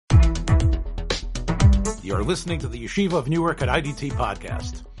You're listening to the Yeshiva of Newark at IDT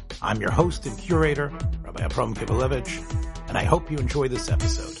podcast. I'm your host and curator, Rabbi Kibalevich, and I hope you enjoy this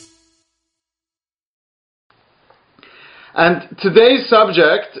episode. And today's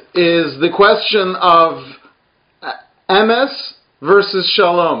subject is the question of emes versus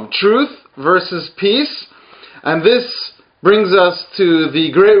shalom, truth versus peace. And this brings us to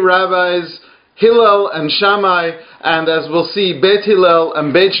the great rabbis Hillel and Shamai, and as we'll see, Beit Hillel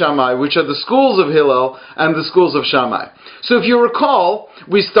and Beit Shamai, which are the schools of Hillel and the schools of Shamai. So if you recall,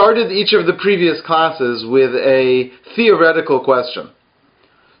 we started each of the previous classes with a theoretical question.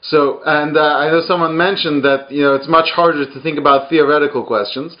 So, and I know someone mentioned that, it's much harder to think about theoretical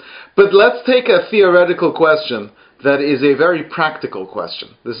questions, but let's take a theoretical question that is a very practical question.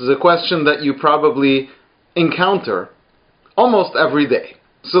 This is a question that you probably encounter almost every day.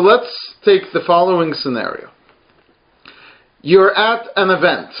 So let's take the following scenario. You're at an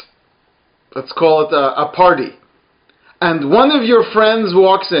event. Let's call it a party. And one of your friends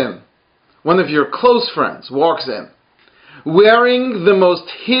walks in. One of your close friends walks in, wearing the most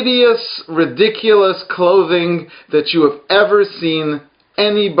hideous, ridiculous clothing that you have ever seen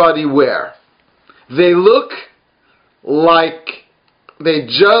anybody wear. They look like they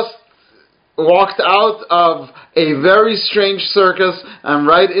just walked out of a very strange circus and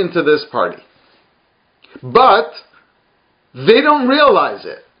right into this party. But they don't realize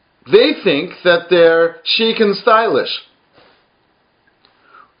it. They think that they're chic and stylish.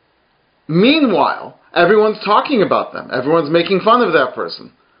 Meanwhile, everyone's talking about them. Everyone's making fun of that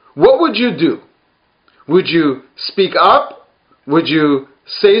person. What would you do? Would you speak up? Would you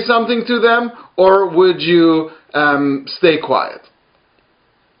say something to them? Or would you stay quiet?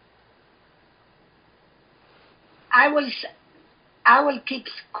 I will keep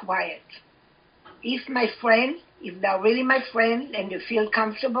quiet. If they're really my friend and you feel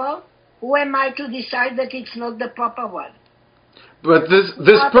comfortable, who am I to decide that it's not the proper one? But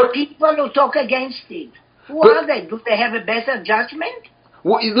people who talk against it. Who are they? Do they have a better judgment?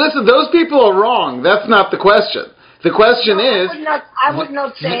 Well, listen, those people are wrong. That's not the question. The question is, I would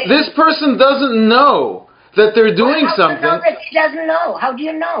not say this person doesn't know that they're doing something. How do you know that he doesn't know? How do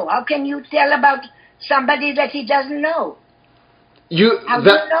you know? How can you tell about somebody that he doesn't know? How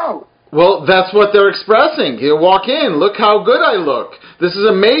do you know? Well, that's what they're expressing. You walk in, look how good I look. This is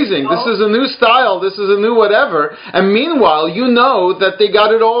amazing. This is a new style. This is a new whatever. And meanwhile, you know that they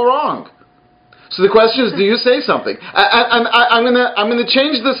got it all wrong. So the question is, do you say something? And I'm gonna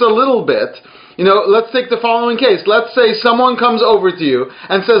change this a little bit. Let's take the following case. Let's say someone comes over to you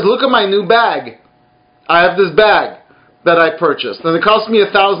and says, "Look at my new bag. I have this bag that I purchased, and it cost me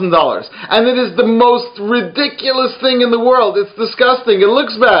 $1,000. And it is the most ridiculous thing in the world. It's disgusting. It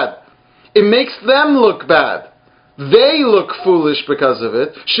looks bad." It makes them look bad. They look foolish because of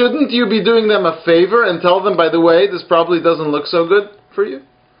it. Shouldn't you be doing them a favor and tell them, by the way, this probably doesn't look so good for you?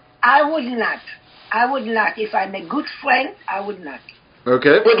 I would not. If I'm a good friend, I would not.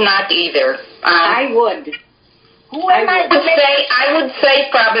 Okay. Would not either. I would. I would say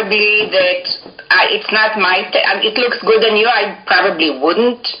probably that it's not my... it looks good on you. I probably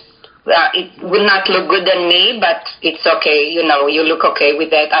wouldn't. It would not look good on me, but it's okay. You look okay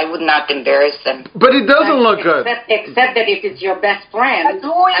with that. I would not embarrass them. But it doesn't look good. Except that if it's your best friend, but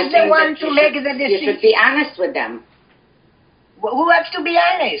who is the one to make the decision? You should be honest with them. Who has to be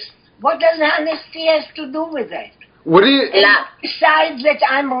honest? What does honesty has to do with that? What do you... Who decides that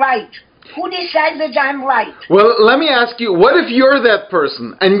I'm right? Who decides that I'm right? Well, let me ask you, what if you're that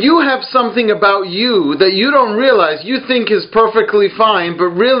person and you have something about you that you don't realize you think is perfectly fine,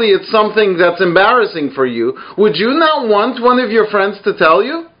 but really it's something that's embarrassing for you? Would you not want one of your friends to tell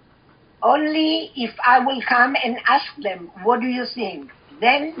you? Only if I will come and ask them, what do you think?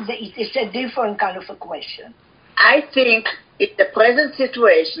 Then it is a different kind of a question. I think in the present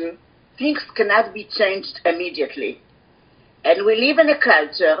situation, things cannot be changed immediately. And we live in a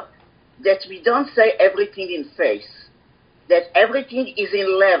culture that we don't say everything in face, that everything is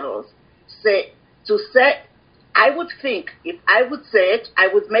in levels. I would think, if I would say it, I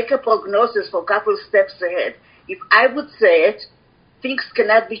would make a prognosis for a couple steps ahead. If I would say it, things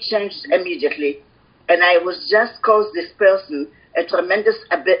cannot be changed immediately. And I would just cause this person a tremendous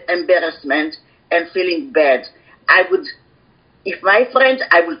embarrassment and feeling bad. If my friend,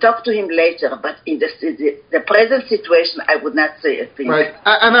 I will talk to him later, but in the present situation, I would not say a thing. Right,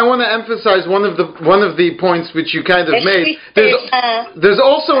 and I want to emphasize one of the points which you kind of made. There's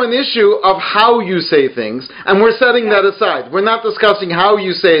also an issue of how you say things, and we're setting that aside. We're not discussing how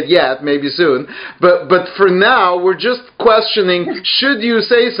you say it yet, maybe soon, but for now, we're just questioning, should you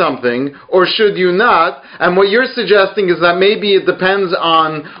say something or should you not? And what you're suggesting is that maybe it depends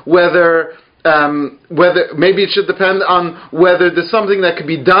on whether whether maybe it should depend on whether there's something that could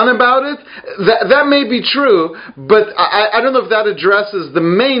be done about it. That may be true, but I don't know if that addresses the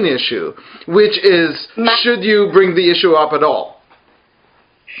main issue, which is should you bring the issue up at all?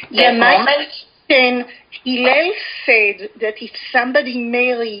 Yeah, my question, Hillel said that if somebody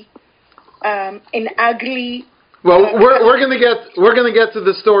marry an ugly. Well, we're going to get to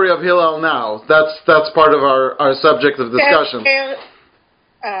the story of Hillel now. That's part of our subject of discussion. Okay.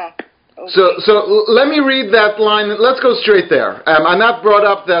 So let me read that line. Let's go straight there. Anat brought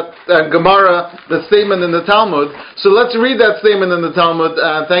up that Gemara, the statement in the Talmud. So let's read that statement in the Talmud.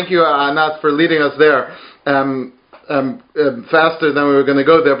 Thank you, Anat, for leading us there faster than we were going to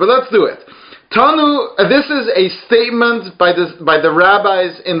go there. But let's do it. Tanu. This is a statement by the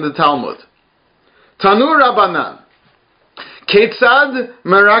rabbis in the Talmud. Tanu Rabbanan. Ketzad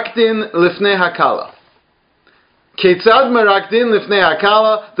meraktin lifnei hakala. Ketzad merakdin lifnei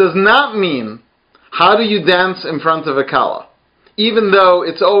hakala does not mean how do you dance in front of a kala. Even though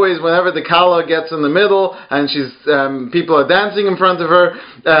it's always whenever the kala gets in the middle and she's people are dancing in front of her,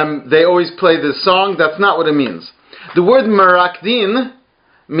 they always play this song. That's not what it means. The word merakdin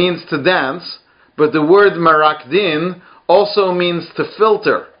means to dance, but the word merakdin also means to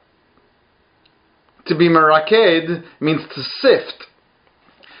filter. To be meraked means to sift.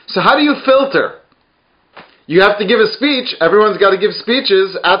 So how do you filter? You have to give a speech. Everyone's got to give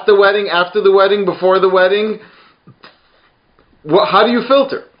speeches at the wedding, after the wedding, before the wedding. How do you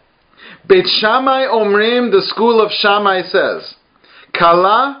filter? Beit Shamai Omrim, the school of Shamai says,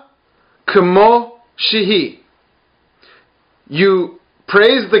 Kala kemo shihi. You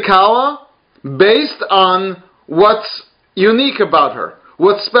praise the Kala based on what's unique about her,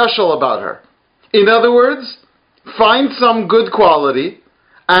 what's special about her. In other words, find some good quality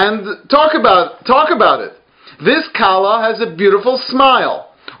and talk about it. This Kala has a beautiful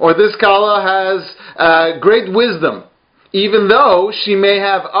smile, or this Kala has great wisdom, even though she may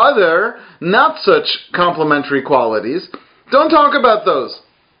have other not such complimentary qualities. Don't talk about those.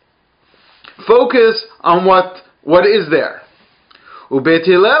 Focus on what is there. Beit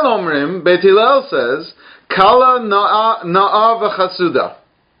Hillel Omrim, Beit Hillel says, Kala na'a v'chasuda.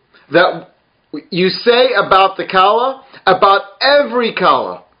 That you say about the Kala, about every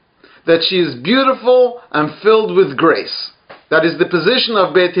Kala, that she is beautiful and filled with grace. That is the position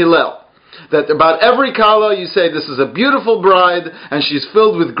of Beit Hillel. That about every Kala you say this is a beautiful bride and she's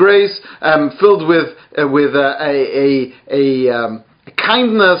filled with grace, filled with a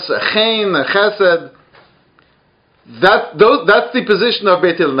kindness, a chen, a chesed. That's the position of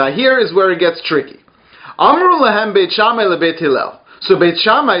Beit Hillel. Now here is where it gets tricky. Amru lahem Beit Shammai le Beit Hillel. So Beit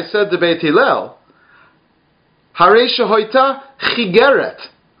Shammai said to Beit Hillel, Harei shehoita chigeret.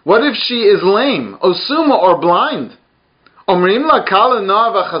 What if she is lame, osuma, or blind? Omrim la kala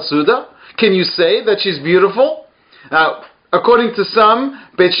noa v'chasuda. Can you say that she's beautiful? Now, according to some,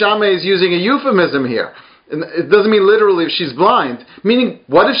 Beit Shammai is using a euphemism here. It doesn't mean literally if she's blind. Meaning,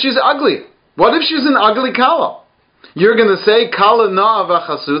 what if she's ugly? What if she's an ugly kala? You're going to say kala noa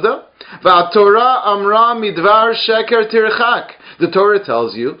v'chasuda? V'atorah amra midvar sheker tirchak. The Torah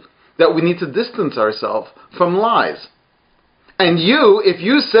tells you that we need to distance ourselves from lies. And if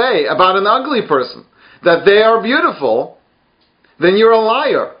you say about an ugly person that they are beautiful, then you're a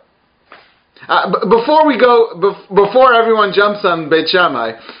liar. Before everyone jumps on Beit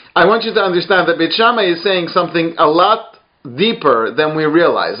Shammai, I want you to understand that Beit Shammai is saying something a lot deeper than we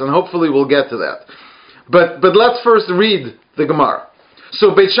realize, and hopefully we'll get to that. But let's first read the Gemara.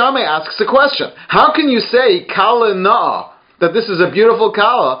 So Beit Shammai asks a question. How can you say Kala Na'a, that this is a beautiful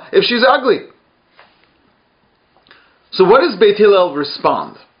Kala, if she's ugly? So what does Beit Hillel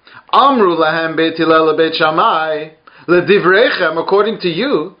respond? Amru lahem Beit Hillel Beit Shammai ledivrechem, according to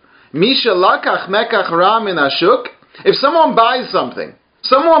you, misha lakach mekach ra min ashuk. If someone buys something,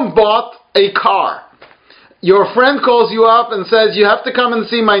 someone bought a car, your friend calls you up and says, you have to come and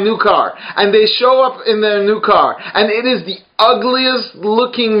see my new car, and they show up in their new car, and it is the ugliest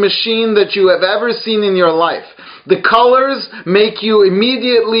looking machine that you have ever seen in your life. The colors make you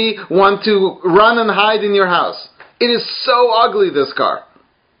immediately want to run and hide in your house. It is so ugly, this car.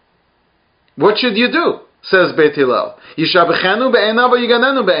 What should you do? Says Beit Hillel. Yishabechenu be'enav or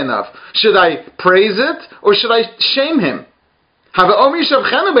yiganenu be'enav. Should I praise it or should I shame him? Hava'om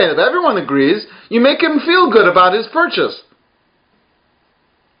yishabechenu be'enav. Everyone agrees. You make him feel good about his purchase.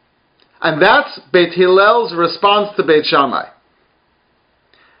 And that's Beit Hillel's response to Beit Shammai.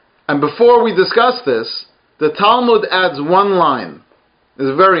 And before we discuss this, the Talmud adds one line.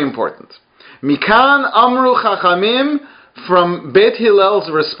 It's very important. Mikan Amru Chachamim, from Beit Hillel's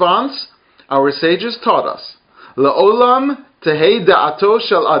response, our sages taught us, La'olam tehei da'ato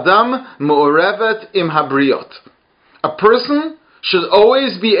shel adam mu'orevet im habriot. A person should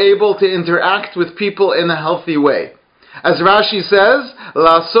always be able to interact with people in a healthy way. As Rashi says,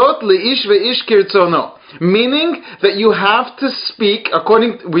 Lasot li'ish ve'ish kirtzono, meaning that you have to speak,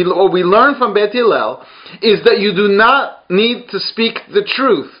 what we learn from Beit Hillel, is that you do not need to speak the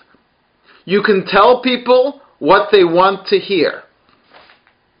truth. You can tell people what they want to hear.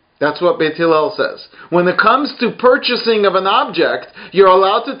 That's what Beit Hillel says. When it comes to purchasing of an object, you're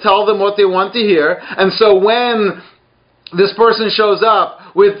allowed to tell them what they want to hear, and so when this person shows up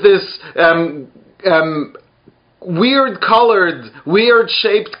with this weird-colored,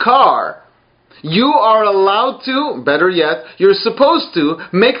 weird-shaped car, you are allowed to, better yet, you're supposed to,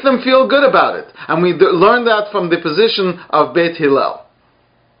 make them feel good about it. And we learned that from the position of Beit Hillel.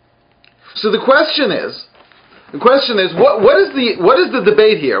 So the question is, what is the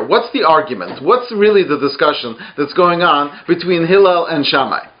debate here? What's the argument? What's really the discussion that's going on between Hillel and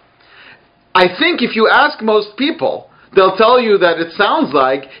Shamai? I think if you ask most people, they'll tell you that it sounds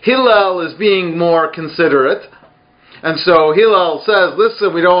like Hillel is being more considerate. And so Hillel says,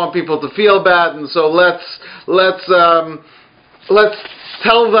 listen, we don't want people to feel bad, and so let's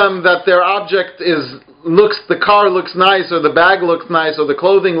tell them that their object the car looks nice, or the bag looks nice, or the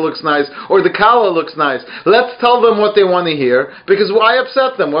clothing looks nice, or the kala looks nice. Let's tell them what they want to hear, because why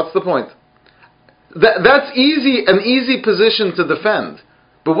upset them? What's the point? That's an easy position to defend.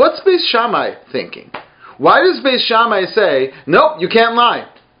 But what's Beis Shammai thinking? Why does Beis Shammai say, nope, you can't lie?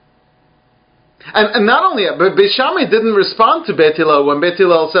 And not only that, but Beis Shammai didn't respond to Beit Hillel when Beit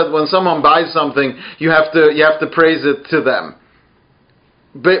Hillel said when someone buys something, you have to praise it to them.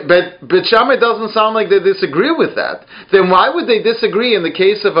 But Shamai doesn't sound like they disagree with that. Then why would they disagree in the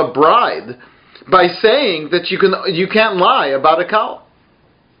case of a bride by saying that you can't lie about a cow?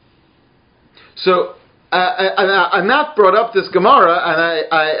 So Anat brought up this Gemara, and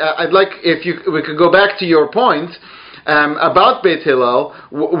I'd like we could go back to your point about Beit Hillel.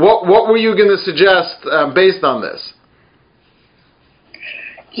 What were you going to suggest based on this?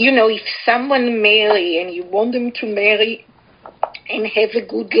 If someone marry and you want them to marry and have a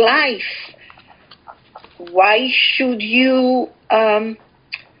good life, why should you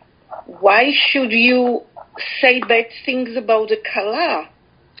say bad things about the kala?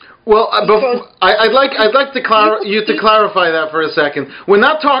 Well, I'd like to clarify that for a second. We're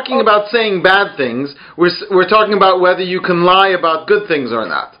not talking about saying bad things. We're talking about whether you can lie about good things or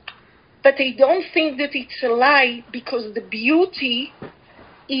not. But I don't think that it's a lie, because the beauty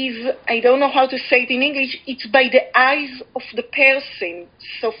is, I don't know how to say it in English, it's by the eyes of the person.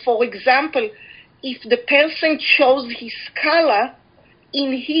 So, for example, if the person chose his color,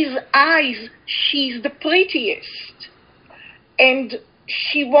 in his eyes, she's the prettiest. And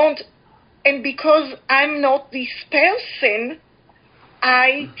because I'm not this person,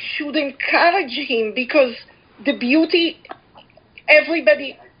 I should encourage him, because the beauty,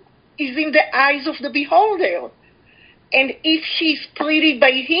 everybody is in the eyes of the beholder. And if she's pretty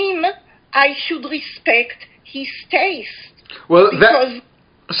by him, I should respect his taste. Well,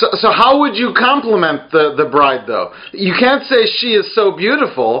 so how would you compliment the bride, though? You can't say she is so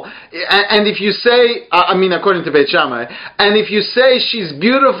beautiful, and if you say, according to Beit Shammai, and if you say she's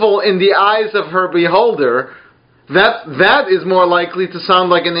beautiful in the eyes of her beholder, that is more likely to sound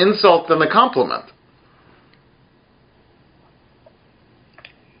like an insult than a compliment.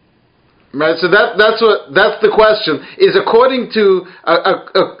 Right, so that's the question. Is according to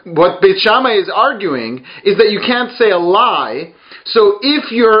what Beit Shammai is arguing is that you can't say a lie. So if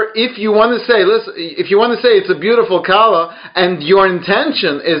you want to say it's a beautiful kala, and your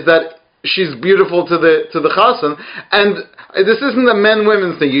intention is that she's beautiful to the chassan, and this isn't a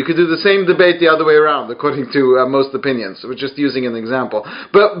men-women thing. You could do the same debate the other way around, according to most opinions. We're just using an example.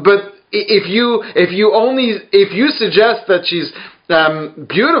 But if you suggest that she's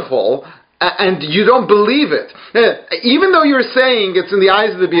beautiful, and you don't believe it, even though you're saying it's in the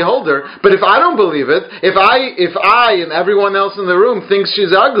eyes of the beholder, but if I don't believe it, if I and everyone else in the room thinks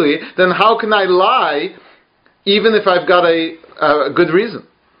she's ugly, then how can I lie, even if I've got a good reason?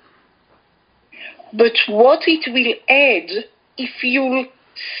 But what it will add if you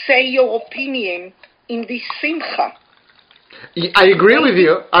say your opinion in this simcha? I agree with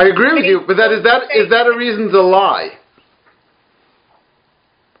you, but is that a reason to lie?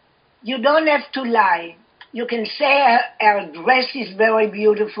 You don't have to lie. You can say her dress is very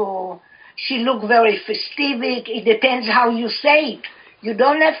beautiful. She looks very festive. It depends how you say it. You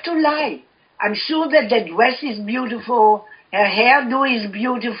don't have to lie. I'm sure that the dress is beautiful. Her hairdo is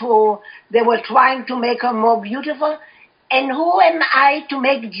beautiful. They were trying to make her more beautiful. And who am I to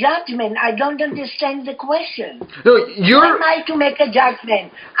make judgment? I don't understand the question. No, Who am I to make a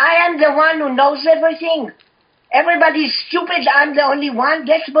judgment? I am the one who knows everything. Everybody's stupid. I'm the only one.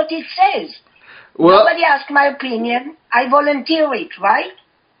 That's what it says. Well, nobody asked my opinion. I volunteer it, right?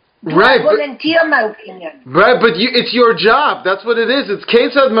 Right. I volunteer my opinion. Right, but it's your job. That's what it is. It's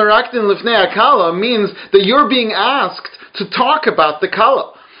Ketzad Meraktin Lifnei Akala means that you're being asked to talk about the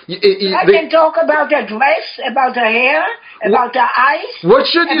Kala. I can talk about her dress, about her hair, about her eyes. What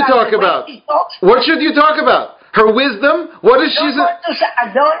should you talk about? What should you talk about? Her wisdom? What is she?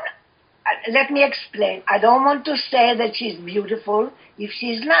 Let me explain. I don't want to say that she's beautiful if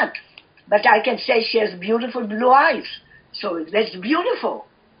she's not. But I can say she has beautiful blue eyes. So that's beautiful.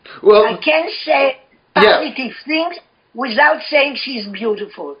 Well, I can say positive things without saying she's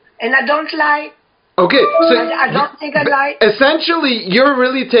beautiful. And I don't lie. Okay, so I don't think I lie. Essentially, you're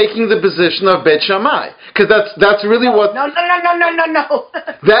really taking the position of Beit Shamai, because that's really what. No.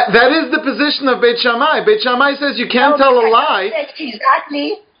 That is the position of Beit Shamai. Beit Shamai says you can't tell a lie.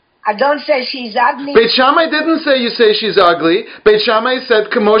 I don't say she's ugly. Beit Shammai didn't say you say she's ugly. Beit Shammai said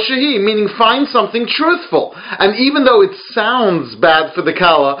kamo shehi, meaning find something truthful. And even though it sounds bad for the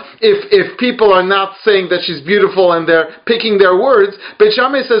Kala, if people are not saying that she's beautiful and they're picking their words, Beit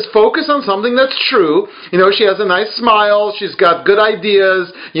Shammai says focus on something that's true. You know, she has a nice smile, she's got good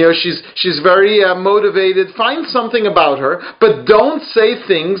ideas, you know, she's very motivated. Find something about her, but don't say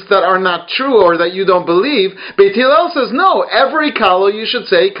things that are not true or that you don't believe. Beit Hillel says no, every Kala you should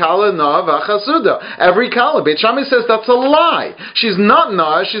say Kala Noah v'chasuda. Every Kala. Beit Shammai says that's a lie. She's not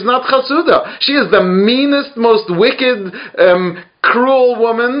Noah, she's not chasuda. She is the meanest, most wicked, cruel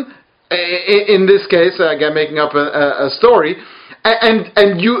woman, in this case, again making up a story,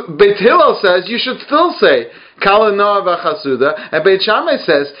 and you, Beit Hillel says you should still say Kala Noah v'chasuda, and Beit Shammai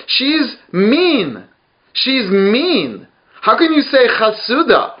says she's mean. She's mean. How can you say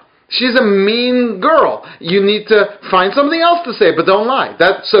chasuda? She's a mean girl. You need to find something else to say, but don't lie.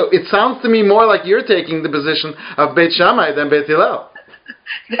 So it sounds to me more like you're taking the position of Beit Shammai than Beit Hillel.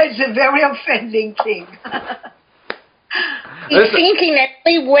 That's a very offending thing. I think in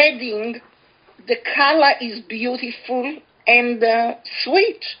every wedding, the Kala is beautiful and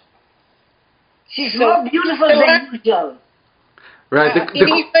sweet. She's more beautiful than usual. Right. In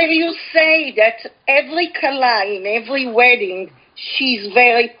Israel, you say that every Kala in every wedding, she's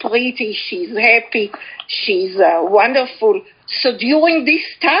very pretty, she's happy, she's wonderful. So during this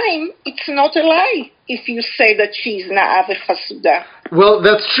time, it's not a lie if you say that she's na'ah v'chasuda. Well,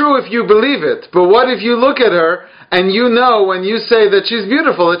 that's true if you believe it. But what if you look at her and you know when you say that she's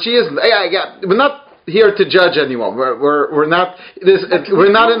beautiful that she isn't? We're not here to judge anyone. We're not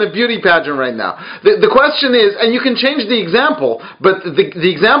in a beauty pageant right now. The question is, and you can change the example, but the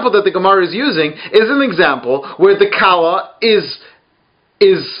example that the Gemara is using is an example where the Kala is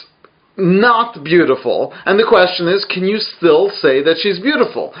not beautiful, and the question is, can you still say that she's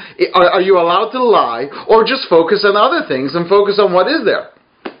beautiful? Are you allowed to lie, or just focus on other things and focus on what is there?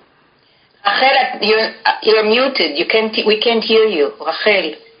 Rachel, you're muted. We can't hear you,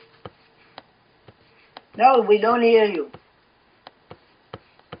 Rachel. No, we don't hear you.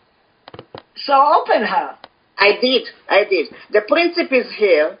 So open her. I did. The principle is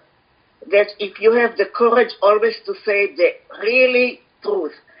here that if you have the courage always to say the really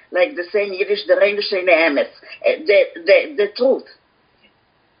truth, like they say in Yiddish, the rein sheine emes, the truth.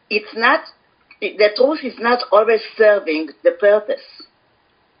 The truth is not always serving the purpose.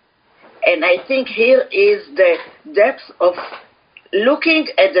 And I think here is the depth of looking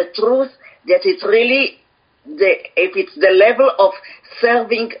at the truth, that it's really, if it's the level of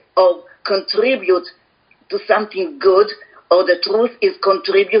serving or contribute to something good, or the truth is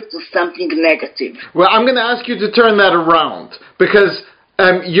contribute to something negative. Well, I'm going to ask you to turn that around, because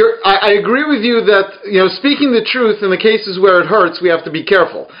I agree with you that, speaking the truth in the cases where it hurts, we have to be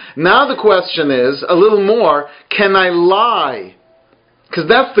careful. Now the question is, a little more, can I lie? Because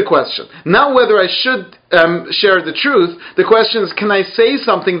that's the question. Not whether I should share the truth. The question is, can I say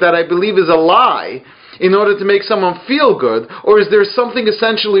something that I believe is a lie in order to make someone feel good, or is there something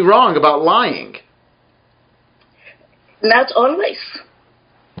essentially wrong about lying? Not always.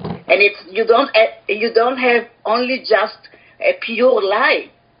 And you don't have only just a pure lie.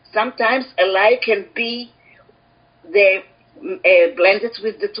 Sometimes a lie can be blended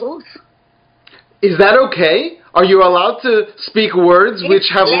with the truth. Is that okay? Are you allowed to speak words which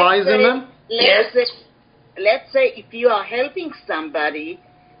have lies in them? Let's say if you are helping somebody,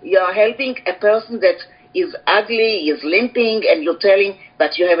 you are helping a person that is ugly, is limping, and you're telling,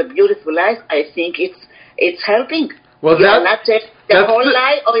 but you have a beautiful life, I think it's helping. Well, you are not telling the whole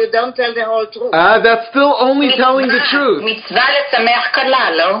lie, or you don't tell the whole truth. That's still only telling the truth. מצווה לשמח כלה,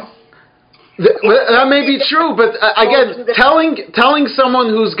 לא? That may be true, but again, telling someone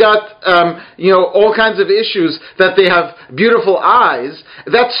who's got all kinds of issues that they have beautiful eyes,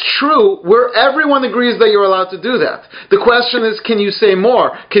 that's true. Where everyone agrees that you're allowed to do that. The question is, can you say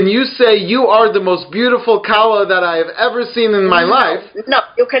more? Can you say you are the most beautiful kala that I have ever seen in my life? No,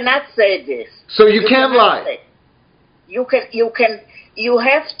 you cannot say this. So you can't lie. You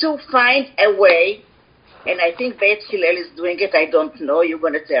have to find a way, and I think Beit Hillel is doing it. I don't know. You're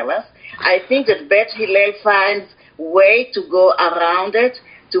going to tell us. I think that Beit Hillel finds way to go around it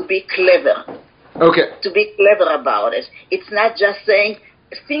to be clever. Okay. To be clever about it. It's not just saying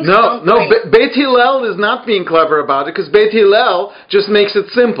things. No. Beit Hillel is not being clever about it because Beit Hillel just makes it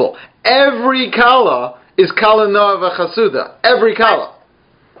simple. Every kala is kala noa v'chasuda. Every kala.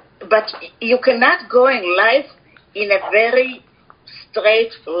 But you cannot go in life in a very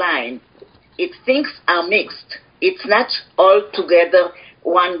straight line. Things are mixed. It's not all together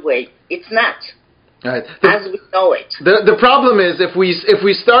one way. It's not. Right. As we know it. The problem is if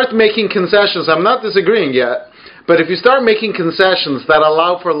we start making concessions, I'm not disagreeing yet, but if you start making concessions that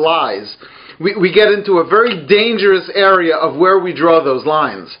allow for lies, we get into a very dangerous area of where we draw those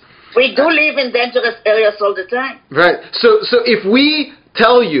lines. We do live in dangerous areas all the time. Right. So if we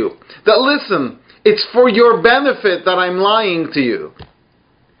tell you that, listen, it's for your benefit that I'm lying to you,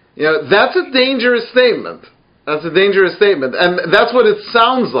 that's a dangerous statement. That's a dangerous statement. And that's what it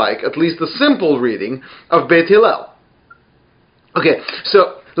sounds like, at least a simple reading of Beit Hillel. Okay,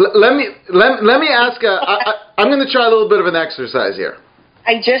 so let me ask, I'm going to try a little bit of an exercise here.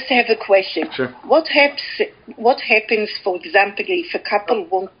 I just have a question. Sure. What happens, for example, if a couple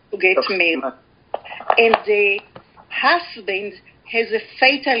wants to get married and the husband has a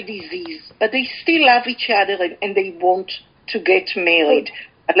fatal disease, but they still love each other and they want to get married?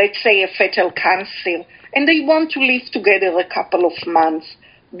 Let's say a fatal cancer, and they want to live together a couple of months.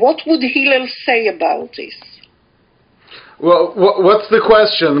 What would Hillel say about this? Well, what's the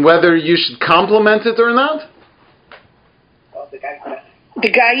question? Whether you should compliment it or not? The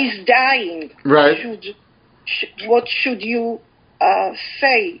guy is dying. Right. What should you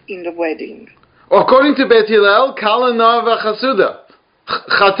say in the wedding? According to Beit Hillel, kala noa v'chasuda.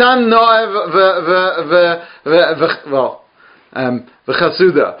 Chatan noa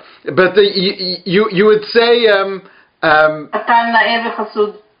v'chasuda. But you would say Chatan na'eh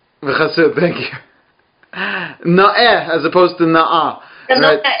v'chasud. V'chasud, thank you. Na'eh as opposed to na'ah.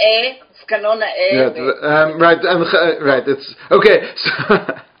 Right. Right. It's okay.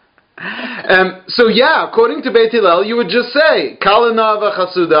 So yeah, according to Beit Hillel, you would just say kala noa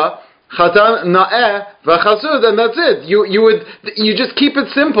v'chasuda, chatan na'eh v'chasud, and that's it. You just keep it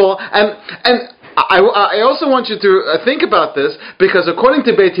simple. And I also want you to think about this, because according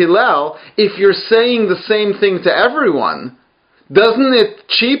to Beit Hillel, if you're saying the same thing to everyone, doesn't it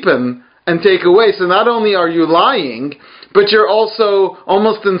cheapen and take away? So not only are you lying, but you're also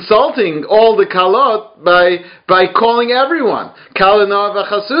almost insulting all the kalot by calling everyone kala noa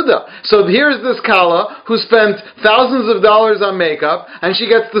v'chasuda. So here's this kala who spent thousands of dollars on makeup, and she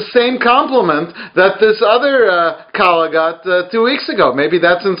gets the same compliment that this other kala got 2 weeks ago. Maybe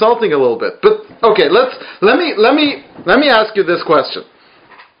that's insulting a little bit. But okay, let me ask you this question.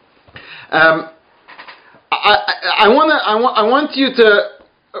 I want you to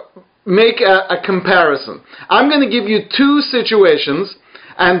make a comparison. I'm going to give you 2 situations,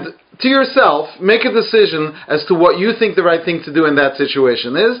 and to yourself, make a decision as to what you think the right thing to do in that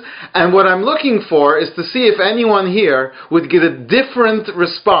situation is. And what I'm looking for is to see if anyone here would get a different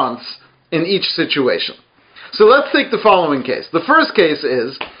response in each situation. So let's take the following case. The first case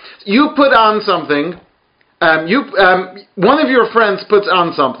is, you put on something, one of your friends puts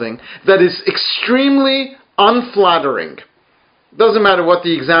on something that is extremely unflattering. Doesn't matter what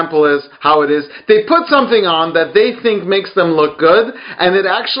the example is, how it is. They put something on that they think makes them look good, and it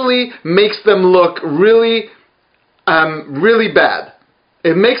actually makes them look really, really bad.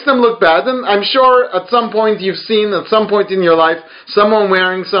 It makes them look bad, and I'm sure at some point you've seen, at some point in your life, someone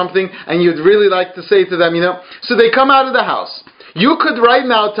wearing something, and you'd really like to say to them, so they come out of the house. You could right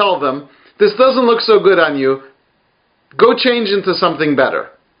now tell them, this doesn't look so good on you, go change into something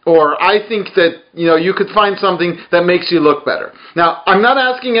better. Or I think that, you could find something that makes you look better. Now, I'm not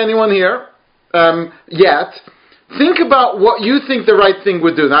asking anyone here yet. Think about what you think the right thing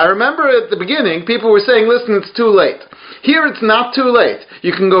would do. Now, I remember at the beginning, people were saying, listen, it's too late. Here, it's not too late.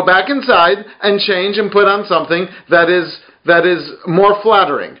 You can go back inside and change and put on something that is more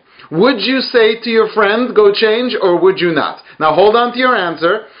flattering. Would you say to your friend, go change, or would you not? Now, hold on to your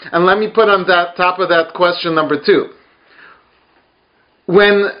answer, and let me put on that top of that question number 2.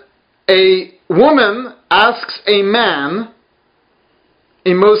 when a woman asks a man,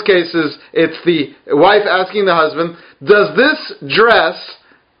 in most cases it's the wife asking the husband, does this dress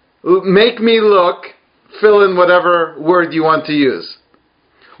make me look, fill in whatever word you want to use?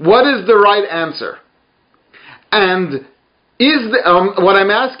 What is the right answer? And what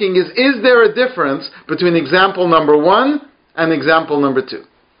I'm asking is there a difference between example number 1 and example number 2?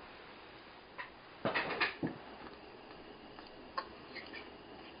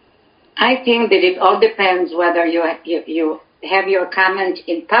 I think that it all depends whether you have your comment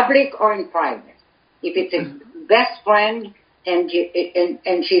in public or in private. If it's a best friend and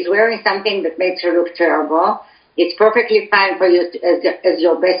she's wearing something that makes her look terrible, it's perfectly fine for you as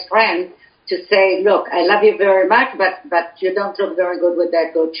your best friend to say, look, I love you very much, but you don't look very good with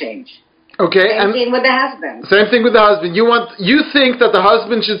that, go change. Okay. Same thing with the husband. Same thing with the husband. You think that the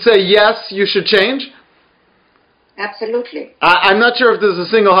husband should say, yes, you should change? Absolutely. I'm not sure if there's a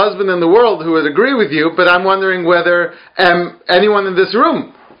single husband in the world who would agree with you, but I'm wondering whether anyone in this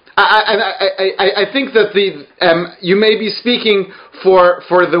room. I think that you may be speaking for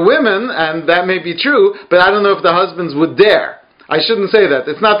the women, and that may be true, but I don't know if the husbands would dare. I shouldn't say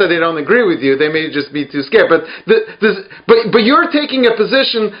that. It's not that they don't agree with you. They may just be too scared. But you're taking a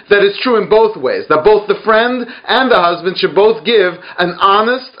position that is true in both ways, that both the friend and the husband should both give an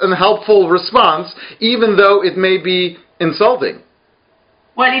honest and helpful response, even though it may be insulting.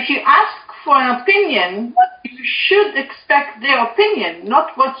 Well, if you ask for an opinion, you should expect their opinion,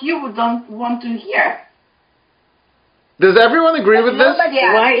 not what you don't want to hear. Does everyone agree with this?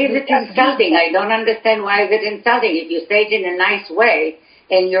 Why is it insulting? I don't understand why is it insulting. If you say it in a nice way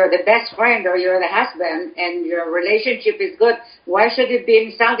and you're the best friend or you're the husband and your relationship is good, why should it be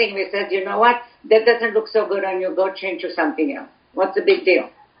insulting if it says, you know what, that doesn't look so good on you, go change to something else? What's the big deal?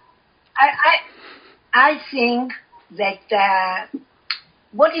 I think that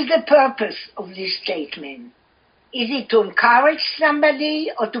what is the purpose of this statement? Is it to encourage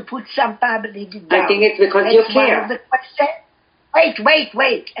somebody or to put somebody down? I think it's because you care. One of the questions.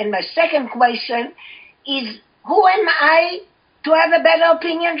 Wait. And my second question is, who am I to have a better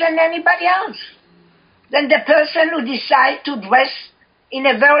opinion than anybody else? Than the person who decides to dress in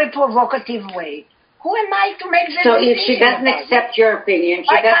a very provocative way. Who am I to make that decision? So if she doesn't accept your opinion,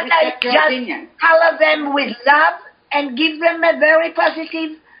 she doesn't accept your opinion. Color them with love and give them a very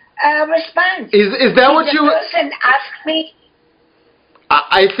positive response. Is that what you? The person asked me.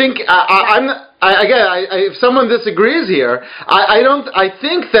 I think if someone disagrees here, I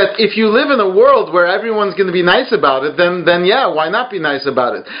think that if you live in a world where everyone's going to be nice about it, then yeah, why not be nice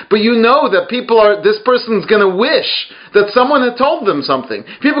about it? But you know that this person's going to wish that someone had told them something.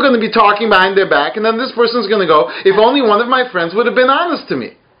 People are going to be talking behind their back, and then this person's going to go, if only one of my friends would have been honest to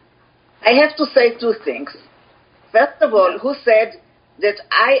me. I have to say two things. First of all, who said that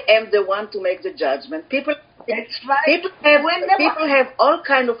I am the one to make the judgment? People have all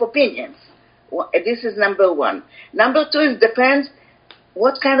kinds of opinions. This is number one. Number two, it depends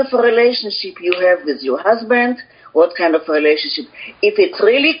what kind of a relationship you have with your husband, what kind of a relationship. If it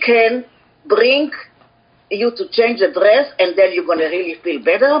really can bring you to change a dress and then you're going to really feel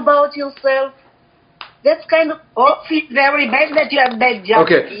better about yourself, that's kind of... Or feel very bad that you have bad judgment.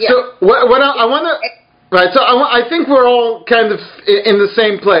 Okay, yeah. So what I want to... Right, so I think we're all kind of in the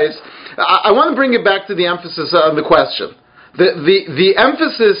same place. I want to bring it back to the emphasis on the question. The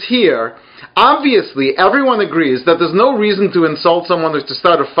emphasis here, obviously, everyone agrees that there's no reason to insult someone or to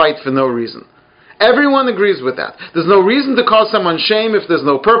start a fight for no reason. Everyone agrees with that. There's no reason to cause someone shame if there's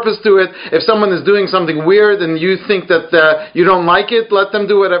no purpose to it. If someone is doing something weird and you think that you don't like it, let them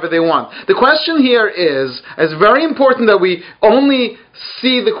do whatever they want. The question here is, it's very important that we only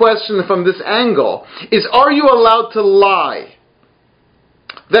see the question from this angle, is are you allowed to lie?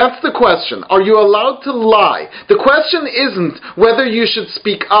 That's the question. Are you allowed to lie? The question isn't whether you should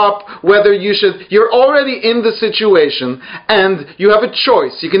speak up, whether you should... You're already in the situation and you have a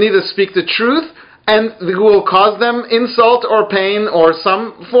choice. You can either speak the truth and it will cause them insult or pain or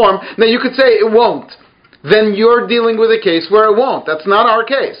some form. Now you could say it won't. Then you're dealing with a case where it won't. That's not our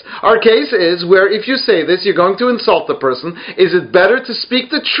case. Our case is where if you say this, you're going to insult the person. Is it better to speak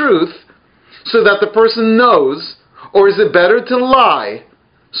the truth so that the person knows, or is it better to lie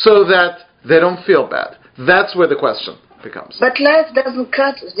so that they don't feel bad? That's where the question becomes. But life doesn't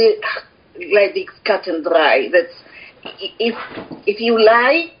cut like it's cut and dry. That's if you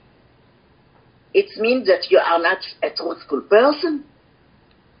lie, it means that you are not a truthful person.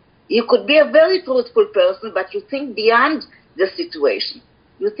 You could be a very truthful person, but you think beyond the situation.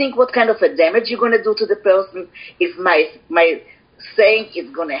 You think what kind of a damage you're going to do to the person, if my saying is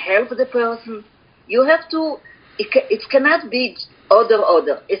going to help the person. You have to, it cannot be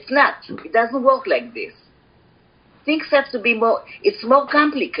order. It's not. It doesn't work like this. Things have to be more, it's more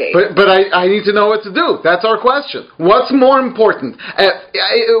complicated. But I need to know what to do. That's our question. What's more important?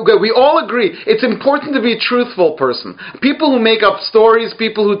 We all agree it's important to be a truthful person. People who make up stories,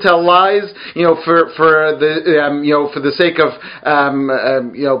 people who tell lies, for the sake of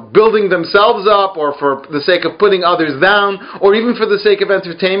building themselves up, or for the sake of putting others down, or even for the sake of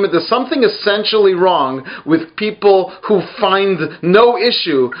entertainment. There's something essentially wrong with people who find no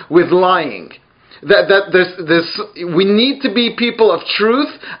issue with lying. We need to be people of truth.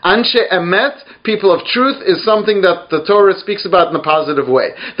 Anshe emet, people of truth, is something that the Torah speaks about in a positive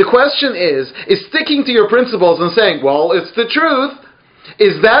way. The question is sticking to your principles and saying, well, it's the truth,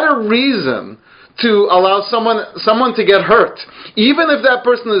 is that a reason to allow someone to get hurt? Even if that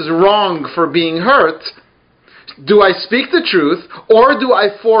person is wrong for being hurt, do I speak the truth, or do I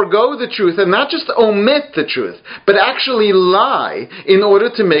forego the truth and not just omit the truth, but actually lie in order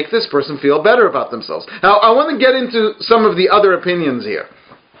to make this person feel better about themselves? Now, I want to get into some of the other opinions here.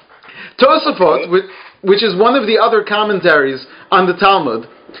 Tosafot, which is one of the other commentaries on the Talmud,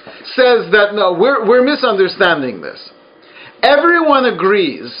 says that no, we're misunderstanding this. Everyone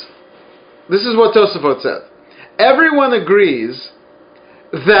agrees, this is what Tosafot said, everyone agrees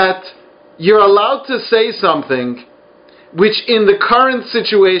that you're allowed to say something which in the current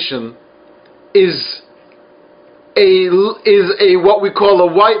situation is a what we call a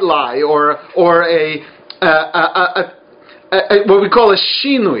white lie, or a what we call a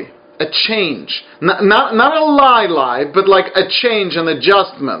shinui, a change. Not a lie, but like a change, an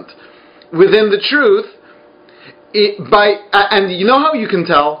adjustment within the truth. And you know how you can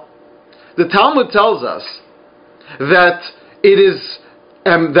tell? The Talmud tells us that it is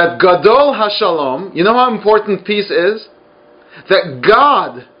that Gadol HaShalom, you know how important peace is? That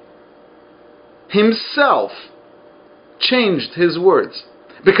God Himself changed His words.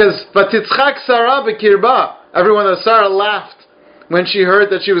 Because Vatitzchak Sarah B'kirba, everyone of Sarah laughed when she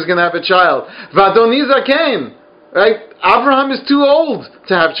heard that she was going to have a child. V'Adoni Zaken, right? Abraham is too old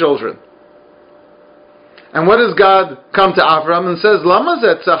to have children. And what does God come to Abraham and says, Lama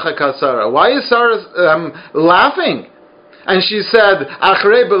zet tzachak Sarah? Why is Sarah laughing? And she said,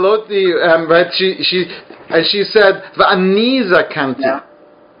 Achrei beloti, she said, V'ani zakanti. Yeah.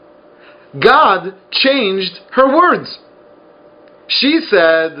 God changed her words. She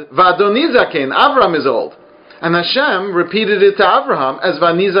said, V'adoni zaken, Avraham is old. And Hashem repeated it to Avraham as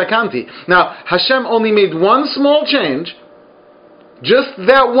V'ani zakanti. Now, Hashem only made one small change, just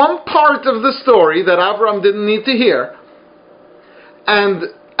that one part of the story that Avraham didn't need to hear. And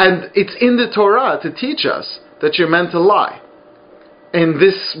it's in the Torah to teach us that you're meant to lie in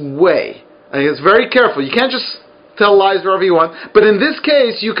this way. And it's very careful. You can't just tell lies wherever you want. But in this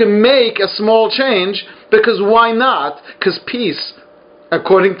case, you can make a small change, because why not? Because peace,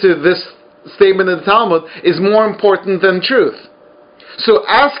 according to this statement in the Talmud, is more important than truth. So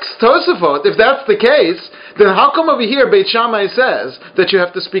asks Tosafot, if that's the case, then how come over here Beit Shammai says that you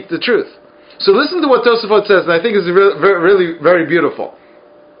have to speak the truth? So listen to what Tosafot says, and I think it's really very beautiful.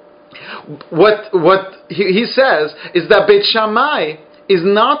 What he says is that Beit Shammai is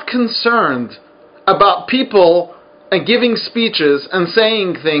not concerned about people giving speeches and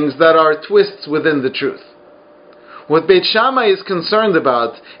saying things that are twists within the truth. What Beit Shammai is concerned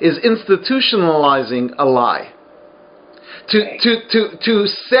about is institutionalizing a lie. To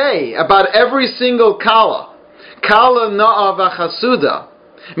say about every single kala na'a v'chasuda,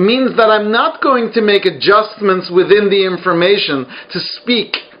 means that I'm not going to make adjustments within the information to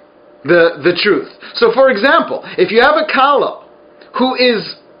speak the truth. So, for example, if you have a kala who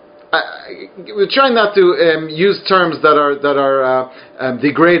is, we're trying not to use terms that are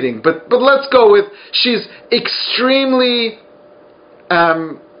degrading, but let's go with, she's extremely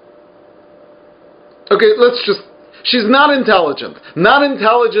she's not intelligent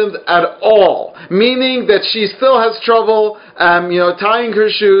at all, meaning that she still has trouble tying her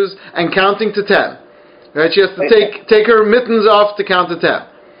shoes and counting to 10. Right? She has to take her mittens off to count to 10.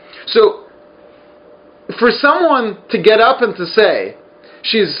 So, for someone to get up and to say,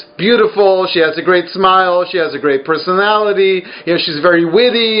 she's beautiful, she has a great smile, she has a great personality, she's very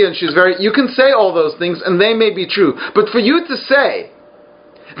witty, and you can say all those things, and they may be true. But for you to say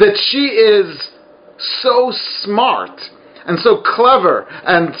that she is so smart, and so clever,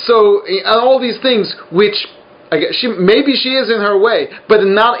 and all these things, which, maybe she is in her way, but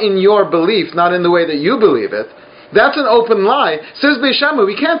not in your belief, not in the way that you believe it, that's an open lie. Says Beit Shammai,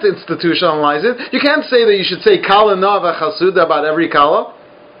 we can't institutionalize it. You can't say that you should say kala na'a v'chasuda about every kala.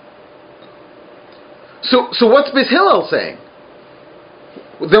 So what's Beit Hillel saying?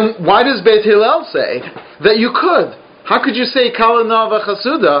 Then why does Beit Hillel say that you could How could you say Kalana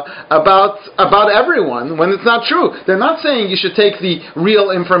v'chasuda about everyone when it's not true? They're not saying you should take the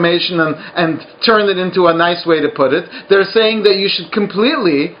real information and turn it into a nice way to put it. They're saying that you should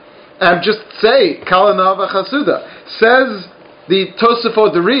completely just say Kalana v'chasuda. Says the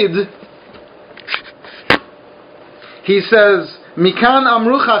Tosafot Rid, he says, Mikan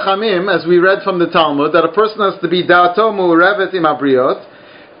amru chachamim, as we read from the Talmud, that a person has to be da'ato mu'urevet im abriot,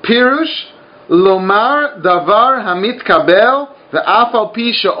 pirush lomar davar hamit kabel ve'af al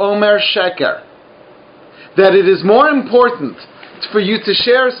pi she'omer sheker. That it is more important for you to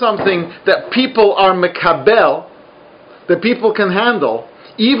share something that people are mekabel, that people can handle,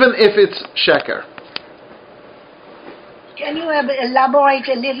 even if it's sheker. Can you elaborate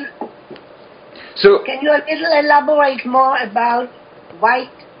a little? So, can you elaborate more about white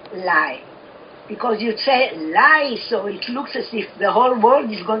lie? Because you say lie, so it looks as if the whole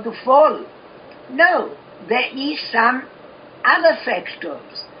world is going to fall. No, there is some other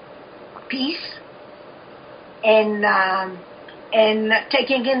factors. Peace and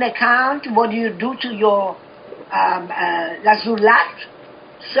taking in account what you do to your lazulat.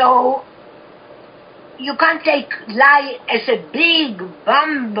 So you can't take lie as a big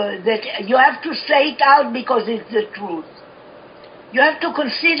bomb that you have to say it out because it's the truth. You have to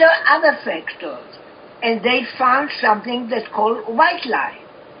consider other factors. And they found something that's called white lie,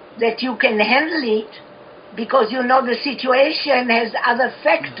 that you can handle it because you know the situation has other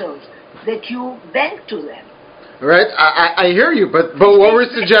factors that you bend to them. Right, I hear you, but what we're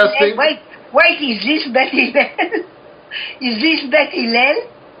suggesting... Wait, is this Bet Hillel? Is this Bet Hillel?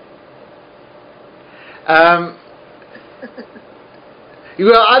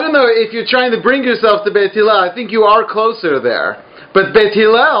 Well, I don't know if you're trying to bring yourself to Beit Hillel. I think you are closer there. But Beit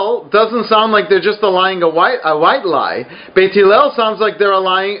Hillel doesn't sound like they're just allowing a white lie. Beit Hillel sounds like they're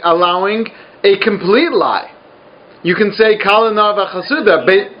allowing a complete lie. You can say Kalana v'chasuda.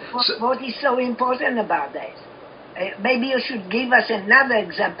 What is so important about that? Maybe you should give us another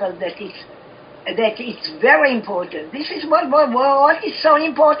example that it's very important. This is what is so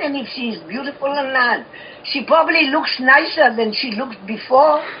important if she is beautiful or not. She probably looks nicer than she looked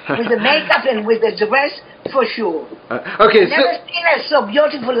before with the makeup and with the dress, for sure. Okay, never seen her so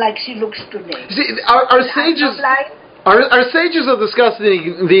beautiful like she looks today. See, our sages are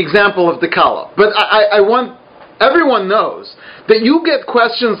discussing the example of the Kala, but I want everyone knows that you get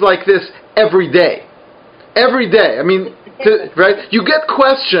questions like this every day. Every day. I mean, right? You get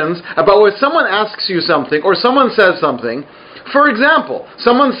questions about when someone asks you something or someone says something. For example,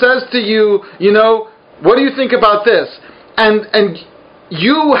 someone says to you, what do you think about this? And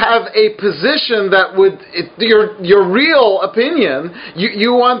you have a position that your real opinion,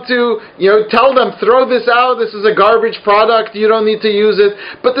 you want to, tell them, throw this out, this is a garbage product, you don't need to use it.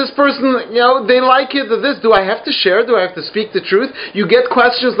 But this person, they like it, do I have to share? Do I have to speak the truth? You get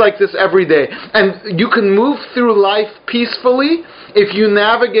questions like this every day. And you can move through life peacefully if you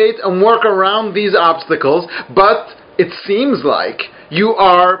navigate and work around these obstacles, but it seems like you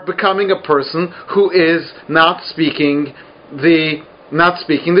are becoming a person who is not speaking the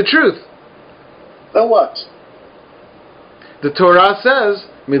truth. So what? The Torah says,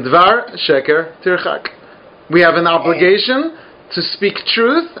 Midvar Sheker Tirchak. We have an obligation to speak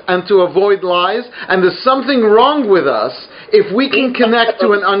truth and to avoid lies, and there's something wrong with us if we can connect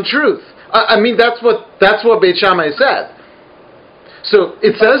to an untruth. I mean, that's what Beit Shamai said. So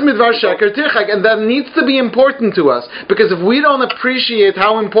it says Midvar Sheker Tirchak, and that needs to be important to us, because if we don't appreciate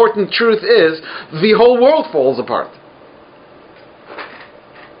how important truth is, the whole world falls apart.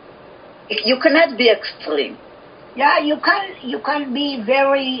 You cannot be extreme. Yeah, you can't be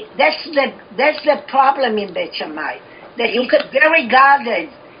very. That's the problem in Beit Shammai. That he's very guarded.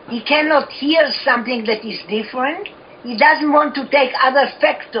 He cannot hear something that is different. He doesn't want to take other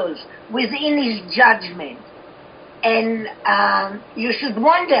factors within his judgment. And you should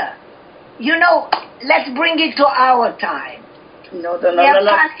wonder. Let's bring it to our time. No.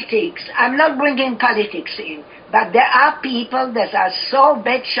 Politics. I'm not bringing politics in. But there are people that are so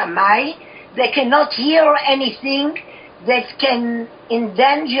Beit Shammai, they cannot hear anything that can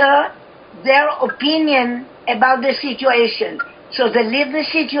endanger their opinion about the situation. So they leave the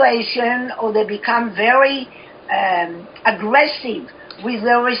situation, or they become very aggressive with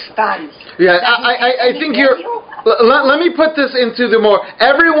their response. Yeah, I think let me put this into the more...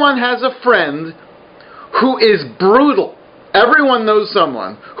 Everyone has a friend who is brutal. Everyone knows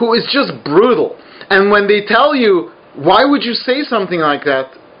someone who is just brutal. And when they tell you, why would you say something like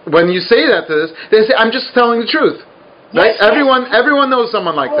that? When you say that to this, they say, I'm just telling the truth. Right? Yes, everyone knows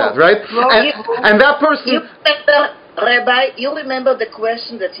someone like that, right? And that person... Rabbi, you remember the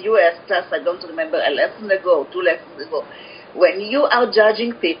question that you asked us, I don't remember, a lesson ago, 2 lessons ago. When you are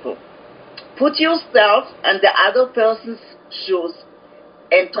judging people, put yourself in the other person's shoes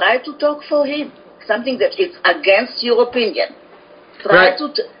and try to talk for him. Something that is against your opinion. Try to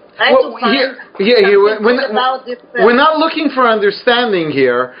find about this person. We're not looking for understanding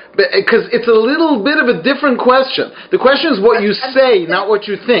here, because it's a little bit of a different question. The question is what you say, not what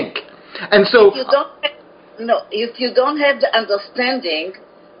you think. And so... If you don't have the understanding,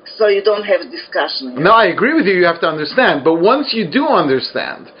 so you don't have a discussion. No, I agree with you, you have to understand. But once you do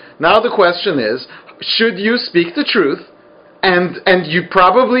understand, now the question is, should you speak the truth? And you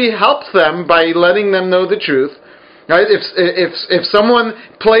probably help them by letting them know the truth. Right? If someone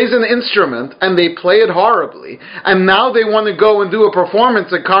plays an instrument and they play it horribly, and now they want to go and do a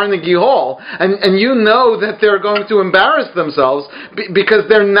performance at Carnegie Hall, and you know that they're going to embarrass themselves because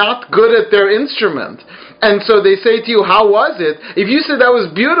they're not good at their instrument, and so they say to you, how was it? If you said that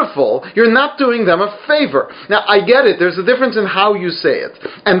was beautiful, you're not doing them a favor. Now, I get it. There's a difference in how you say it.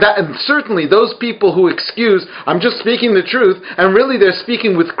 And certainly those people who excuse, I'm just speaking the truth, and really they're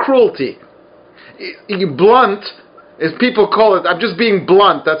speaking with cruelty. Blunt, as people call it, I'm just being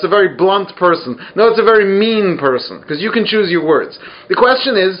blunt. That's a very blunt person. No, it's a very mean person, because you can choose your words. The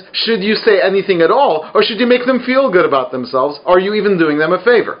question is, should you say anything at all, or should you make them feel good about themselves? Are you even doing them a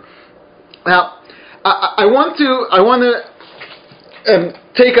favor? Now, I want to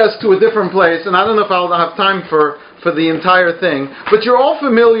take us to a different place, and I don't know if I'll have time for the entire thing, but you're all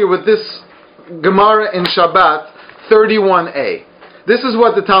familiar with this Gemara in Shabbat 31a. This is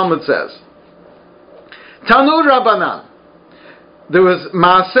what the Talmud says. Tanu Rabbanan. There was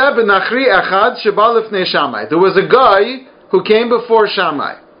Maaseh b'Nachri Echad sheba lifnei Shamai. There was a guy who came before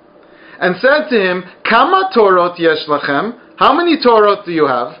Shamai and said to him, Kama Torot yesh lachem? How many Torot do you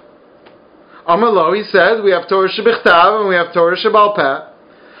have? Amalo, he said, we have Torah shebichtav and we have Torah shebal peh.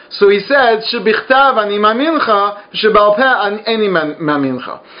 So he said, shebichtav ani mamincha, shebal peh ani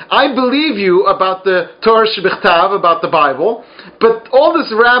mamincha. I believe you about the Torah shebichtav, about the Bible, but all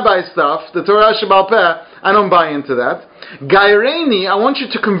this rabbi stuff, the Torah shebal peh, I don't buy into that. Gaireini, I want you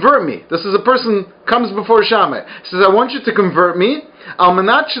to convert me. This is a person comes before Shamai. He says, I want you to convert me. Al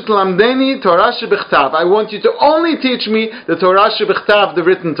manat shetlamdeni Torah shebichtav. I want you to only teach me the Torah shebichtav, the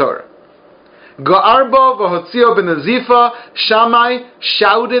written Torah. Go'arbo v'hotzio b'nazifa. Shamai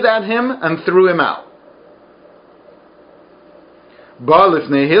shouted at him and threw him out.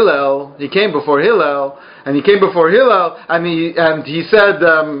 Ba'alifnei Hillel. He came before Hillel, and he said,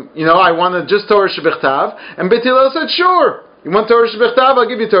 I want to just Torah shebichtav. And Beit Hillel said, sure. You want Torah shebichtav? I'll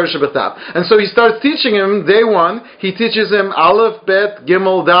give you Torah shebichtav. And so he starts teaching him. Day one, he teaches him Aleph, Bet,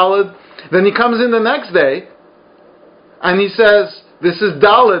 Gimel, Daled. Then he comes in the next day, and he says, this is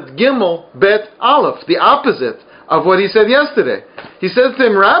Daled, Gimel, Bet, Aleph, the opposite of what he said yesterday. He says to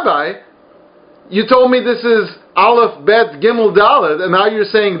him, Rabbi, you told me this is Aleph, Bet, Gimel, Daled, and now you're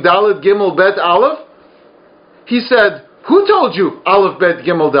saying Daled, Gimel, Bet, Aleph? He said, who told you Aleph, Bet,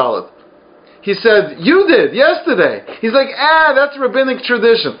 Gimel, Daled? He said, you did, yesterday. He's like, that's rabbinic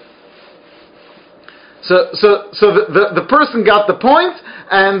tradition. So the person got the point,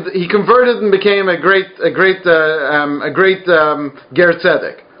 and he converted and became a great ger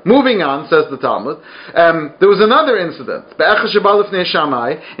tzedek. Moving on, says the Talmud, there was another incident. Be'echa sheba lifnei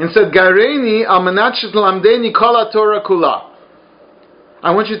Shamai, and said, Gareini al manat shetlamdeni kol haTorah kula.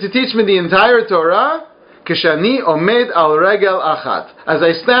 I want you to teach me the entire Torah, kishani omed al regel achat, as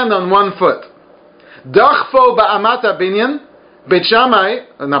I stand on one foot. Dachfo ba'amat habinyan. Shamai,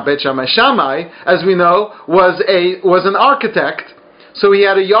 as we know, was an architect, so he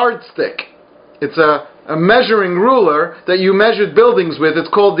had a yardstick. It's a measuring ruler that you measured buildings with. It's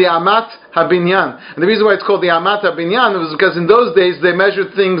called the Amat HaBinyan. And the reason why it's called the Amat HaBinyan was because in those days they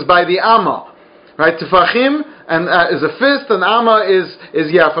measured things by the Amma. Right? Tefachim and is a fist, and Amma is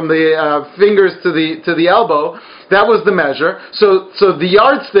from the fingers to the elbow. That was the measure. So the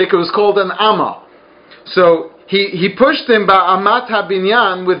yardstick, it was called an Amma. So he pushed him by Amat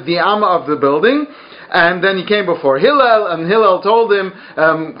HaBinyan with the Amma of the building, and then he came before Hillel, and Hillel told him,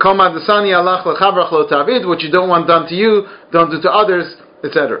 Kol madasani alach lechavrach lo tavid, what you don't want done to you, don't do to others,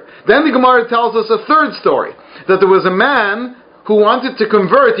 etc. Then the Gemara tells us a third story, that there was a man who wanted to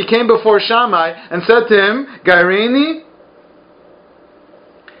convert. He came before Shammai and said to him, Gaireini,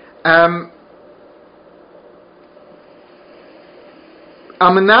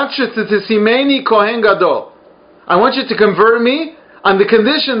 Amanat shetesimeni kohen gadol. I want you to convert me on the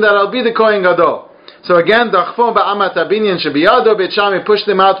condition that I'll be the Kohen Gadol. So again, Beit Shammai pushed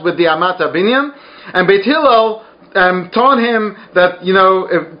him out with the Amat HaBinyan, and Beit Hillel taught him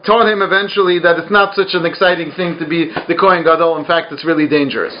eventually that it's not such an exciting thing to be the Kohen Gadol. In fact, it's really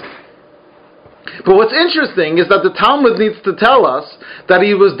dangerous. But what's interesting is that the Talmud needs to tell us that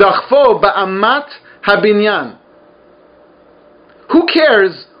he was dachfo ba'amat habinyan. Who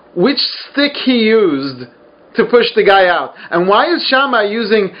cares which stick he used to push the guy out? And why is Shamai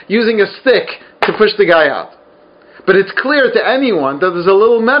using a stick to push the guy out? But it's clear to anyone that there's a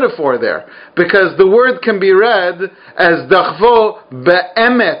little metaphor there, because the word can be read as dachvo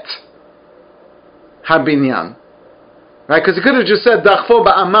be'emet habinyan, right? Because he could have just said dachvo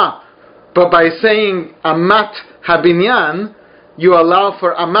ba'ama, but by saying amat habinyan, you allow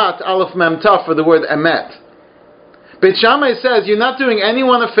for amat aleph mem taf for the word emet. Beit Shammai says you're not doing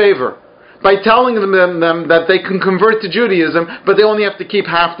anyone a favor by telling them that they can convert to Judaism, but they only have to keep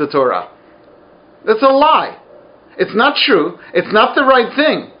half the Torah. That's a lie. It's not true. It's not the right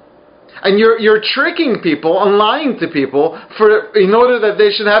thing. And you're tricking people and lying to people in order that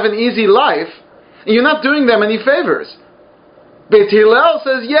they should have an easy life. And you're not doing them any favors. Beit Hillel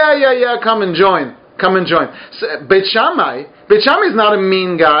says, yeah, come and join. So, Beit Shammai is not a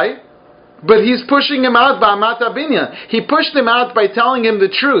mean guy, but he's pushing him out by Amat Abinyan. He pushed him out by telling him the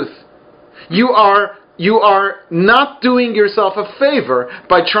truth. You are not doing yourself a favor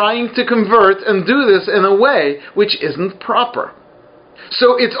by trying to convert and do this in a way which isn't proper.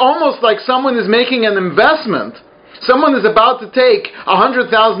 So it's almost like someone is making an investment. Someone is about to take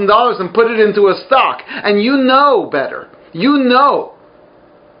 $100,000 and put it into a stock, and you know better. You know.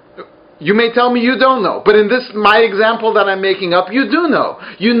 You may tell me you don't know, but in my example that I'm making up, you do know.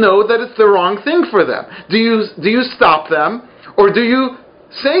 You know that it's the wrong thing for them. Do you stop them, or do you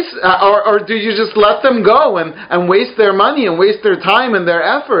or do you just let them go and waste their money and waste their time and their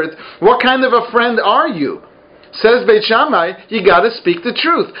effort? What kind of a friend are you? Says Beit Shammai, you got to speak the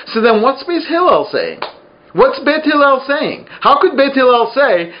truth. So then what's Beit Hillel saying? What's Beit Hillel saying? How could Beit Hillel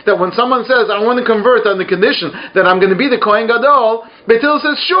say that when someone says, I want to convert on the condition that I'm going to be the Kohen Gadol, Beit Hillel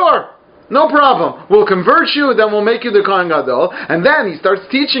says, sure, no problem. We'll convert you, then we'll make you the Kohen Gadol. And then he starts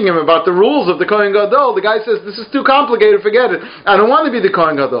teaching him about the rules of the Kohen Gadol. The guy says, this is too complicated, forget it. I don't want to be the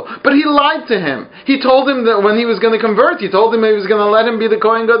Kohen Gadol. But he lied to him. He told him that when he was going to convert, he told him he was going to let him be the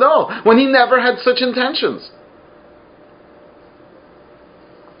Kohen Gadol, when he never had such intentions.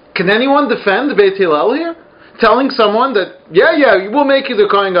 Can anyone defend Beit Hillel here? Telling someone that, we'll make you the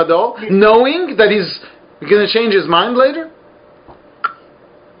Kohen Gadol, knowing that he's going to change his mind later?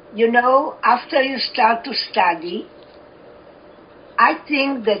 You know, after you start to study, I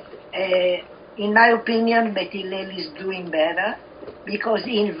think that, in my opinion, Beit Hillel is doing better because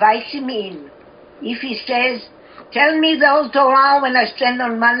he invites him in. If he says, tell me the whole Torah when I stand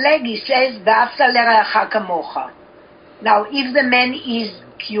on one leg, he says, V'ahavta l'reacha kamocha. Now, if the man is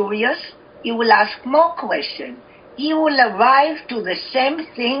curious, he will ask more questions. He will arrive to the same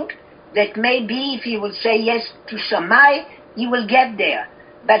thing that maybe if he will say yes to Shamai, he will get there.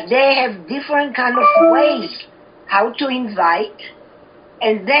 But they have different kind of ways how to invite,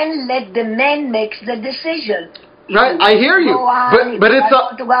 and then let the man make the decision. Right, I hear you. But it's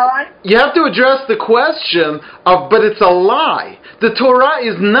you have to address the question of, but it's a lie. The Torah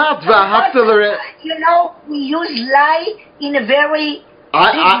is not v'ahavta l'reacha. You know, we use lie in a very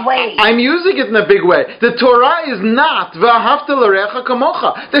big way. I'm using it in a big way. The Torah is not v'ahavta l'reacha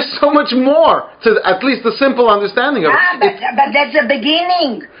kamocha. There's so much more to at least the simple understanding of it. But that's the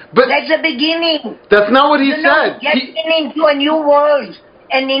beginning. That's the beginning. That's not what he said. Getting into a new world.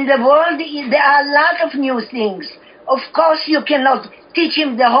 And in the world, there are a lot of new things. Of course, you cannot teach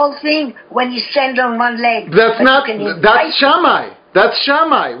him the whole thing when he stands on one leg. That's Shamai. That's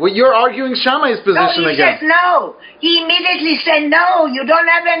Shamai. Well, you're arguing Shammai's position again. Said no. He immediately said no. You don't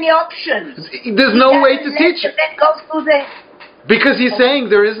have any options. There's no way to teach it. Because he's saying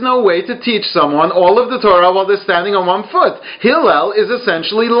there is no way to teach someone all of the Torah while they're standing on one foot. Hillel is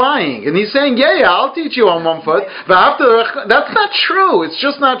essentially lying. And he's saying, I'll teach you on one foot. That's not true. It's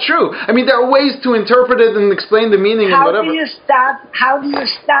just not true. I mean, there are ways to interpret it and explain the meaning and whatever. How do you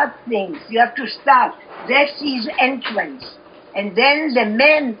start things? You have to start. That's his entrance. And then the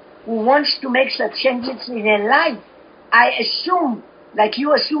man who wants to make such changes in their life, I assume, like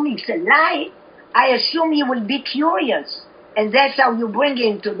you assume it's a lie, I assume he will be curious. And that's how you bring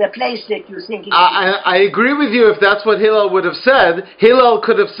him to the place that you think he I agree with you if that's what Hillel would have said. Hillel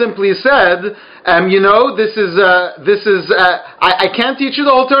could have simply said, I can't teach you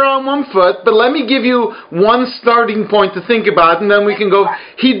the whole Torah on one foot, but let me give you one starting point to think about, and then we can go.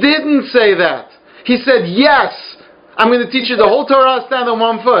 He didn't say that. He said, yes, I'm going to teach you the whole Torah, stand on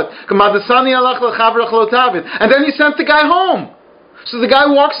one foot. And then he sent the guy home. So the guy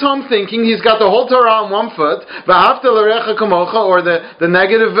walks home thinking he's got the whole Torah on one foot, v'ahavta l'recha kamocha, or the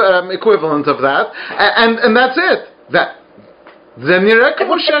negative equivalent of that, and that's it. Then nireh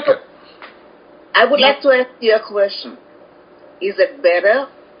kamo sheker. I would like to ask you a question. Is it better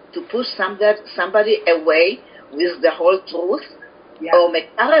to push somebody away with the whole truth, or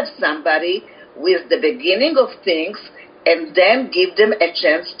mekarev somebody with the beginning of things and then give them a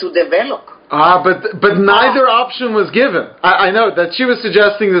chance to develop? But neither option was given. I know that she was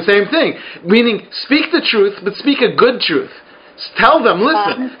suggesting the same thing, meaning speak the truth, but speak a good truth. Tell them,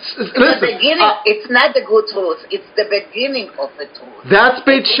 listen. It's not the good truth. It's the beginning of the truth. That's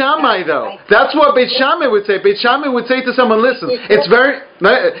Beit Shammai, though. That's what Beit Shammai would say. Beit Shammai would say to someone, listen, Beit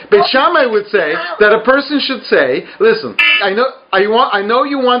Shammai would say that a person should say, listen, I know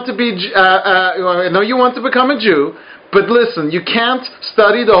you want to become a Jew, but listen, you can't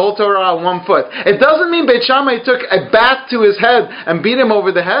study the whole Torah on one foot. It doesn't mean Beit Shammai took a bat to his head and beat him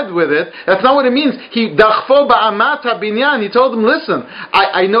over the head with it. That's not what it means. He dachfo ba'amat habinyan. He told him, listen,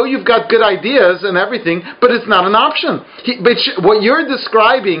 I know you've got good ideas and everything, but it's not an option. What you're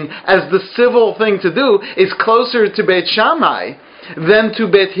describing as the civil thing to do is closer to Beit Shammai than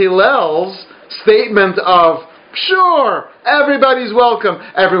to Beit Hillel's statement of, sure, everybody's welcome,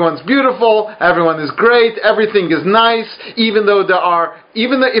 everyone's beautiful, everyone is great, everything is nice, even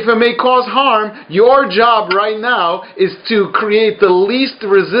if it may cause harm, your job right now is to create the least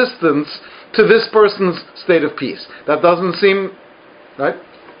resistance to this person's state of peace. That doesn't seem right?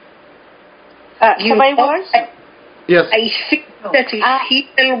 Yes. I think that if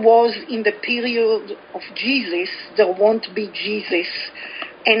Hillel was in the period of Jesus, there won't be Jesus.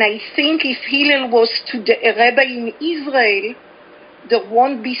 And I think if Hillel was a rabbi in Israel, there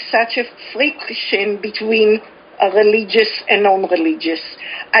won't be such a friction between religious and non-religious.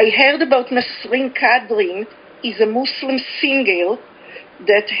 I heard about Nasrin Kadrin, is a Muslim singer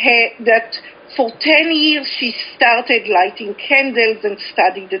that for 10 years she started lighting candles and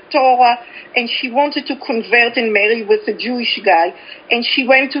studied the Torah, and she wanted to convert and marry with a Jewish guy. And she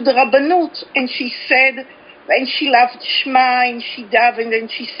went to the Rabbanut, and she said, and she loved Shamai, and she davened, and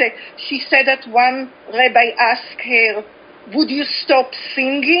she said that one rabbi asked her, would you stop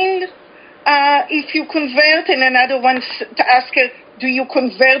singing if you convert? And another one asked her, do you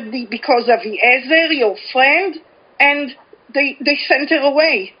convert because of Eliezer, your friend? And they sent her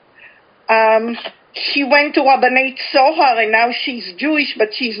away. She went to Rabbanei Tzohar, and now she's Jewish, but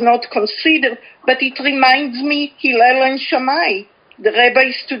she's not considered. But it reminds me, Hillel and Shamai, the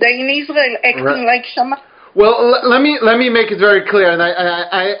rabbis today in Israel, acting like Shamai. Well, let me make it very clear, and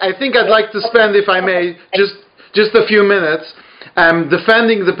I think I'd like to spend, if I may, just a few minutes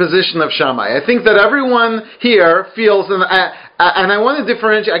defending the position of Shamai. I think that everyone here feels, and I want to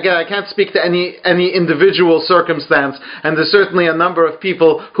differentiate. Again, I can't speak to any individual circumstance, and there's certainly a number of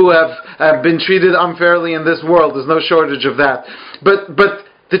people who have been treated unfairly in this world. There's no shortage of that. But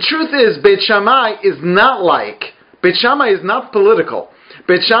the truth is, Beit Shammai is not political.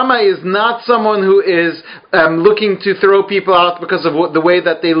 Beit Shammai is not someone who is looking to throw people out because of the way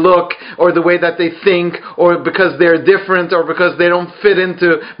that they look, or the way that they think, or because they're different, or because they don't fit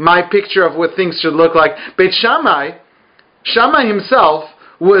into my picture of what things should look like. Beit Shammai himself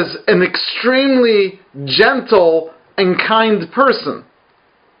was an extremely gentle and kind person.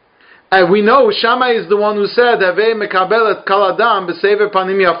 We know Shamai is the one who said, Havei mekabelet kal adam b'sever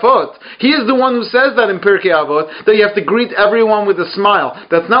panim yafot. He is the one who says that in Pirkei Avot, that you have to greet everyone with a smile.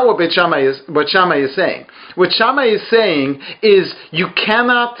 That's not what Shammai is saying. What Shammai is saying is you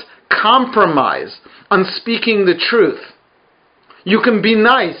cannot compromise on speaking the truth. You can be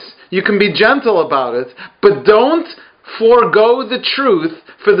nice, you can be gentle about it, but don't forego the truth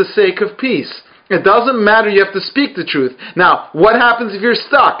for the sake of peace. It doesn't matter, you have to speak the truth. Now, what happens if you're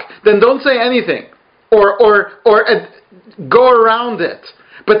stuck? Then don't say anything. Or go around it.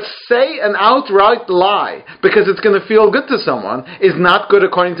 But say an outright lie, because it's going to feel good to someone, is not good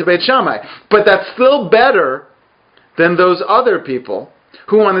according to Beit Shammai. But that's still better than those other people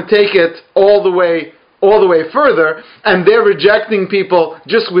who want to take it all the way further, and they're rejecting people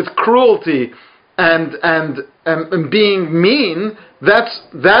just with cruelty and being mean.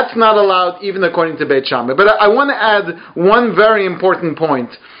 That's not allowed even according to Beit Shammai. But I want to add one very important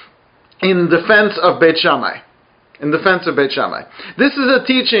point in defense of Beit Shammai. This is a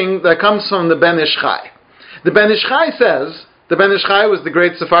teaching that comes from the Ben Ish Chai. The Ben Ish Chai says, the Ben Ish Chai was the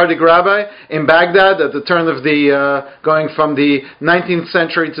great Sephardic rabbi in Baghdad at the turn of going from the 19th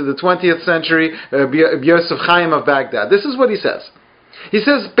century to the 20th century, Yosef Chaim of Baghdad. This is what he says. He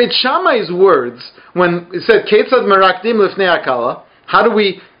says, Beit Shammai's words, when he said, Ketzad merakdim lifnei hakala, how do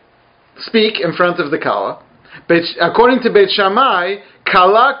we speak in front of the Kala? According to Beit Shamai,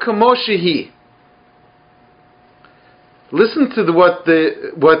 kala kamo shehi. Listen to what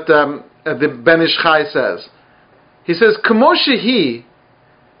the Ben Ish Chai says. He says, kamo shehi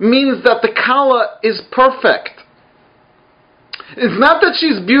means that the kala is perfect. It's not that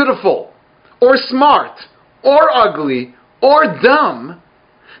she's beautiful, or smart, or ugly, or dumb.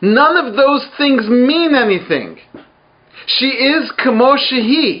 None of those things mean anything. She is kamo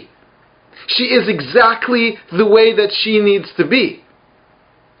shehi. She is exactly the way that she needs to be.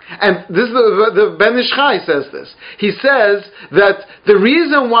 And this is the Ben Ish Chai says this. He says that the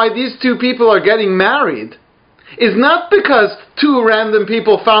reason why these two people are getting married is not because two random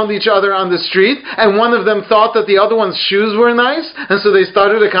people found each other on the street and one of them thought that the other one's shoes were nice and so they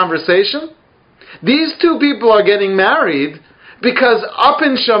started a conversation. These two people are getting married because up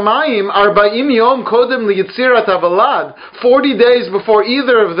in Shamayim, 40 yom kodem liyitzirat havalad, 40 days before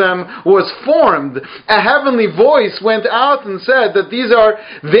either of them was formed, a heavenly voice went out and said that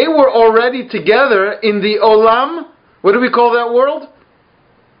they were already together in the olam, what do we call that world?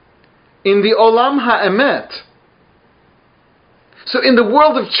 In the olam ha'emet. So in the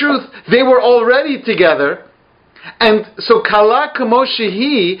world of truth, they were already together. And so kala kamo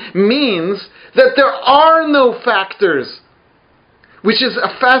shehi means that there are no factors, which is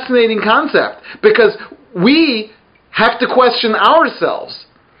a fascinating concept, because we have to question ourselves.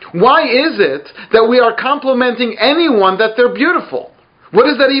 Why is it that we are complimenting anyone that they're beautiful? What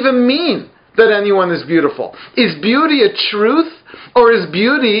does that even mean, that anyone is beautiful? Is beauty a truth, or is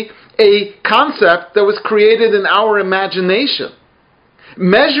beauty a concept that was created in our imagination?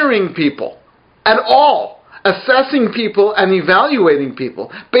 Measuring people at all, assessing people and evaluating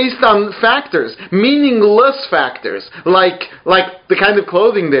people based on factors, meaningless factors, like the kind of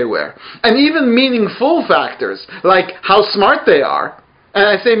clothing they wear, and even meaningful factors, like how smart they are. And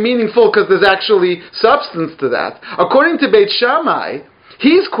I say meaningful because there's actually substance to that. According to Beit Shammai,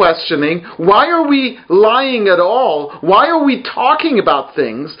 he's questioning, why are we lying at all? Why are we talking about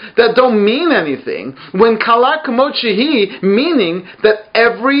things that don't mean anything, when kala kamo shehi, meaning that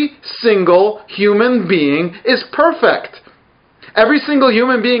every single human being is perfect? Every single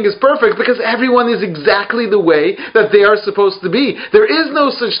human being is perfect because everyone is exactly the way that they are supposed to be. There is no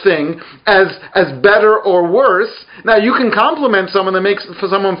such thing as better or worse. Now, you can compliment someone that makes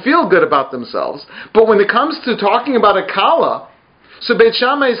someone feel good about themselves, but when it comes to talking about a kala, so Beit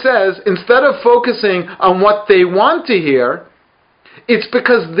Shammai says, instead of focusing on what they want to hear, it's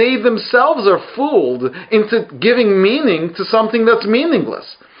because they themselves are fooled into giving meaning to something that's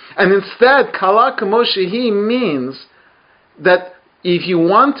meaningless. And instead, kala kamo shehi means that if you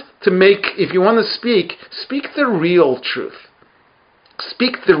want to speak the real truth.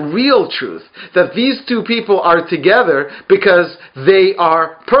 Speak the real truth. That these two people are together because they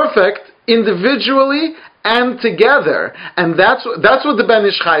are perfect individually and together. And that's what the Ben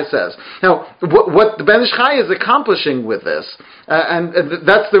Ish Chai says. Now, what the Ben Ish Chai is accomplishing with this, and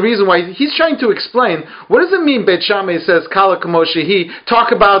that's the reason why he's trying to explain, what does it mean Beit Shammai says, kala kamo shehi,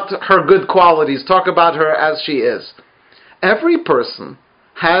 talk about her good qualities, talk about her as she is. Every person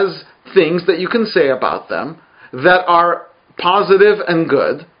has things that you can say about them that are positive and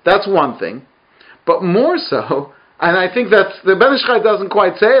good. That's one thing. But more so, and I think that the Ben Ish Chai doesn't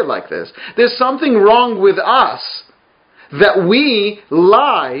quite say it like this, there's something wrong with us that we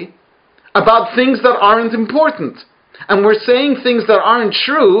lie about things that aren't important. And we're saying things that aren't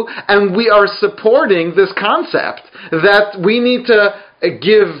true, and we are supporting this concept that we need to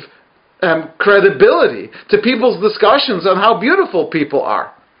give credibility to people's discussions on how beautiful people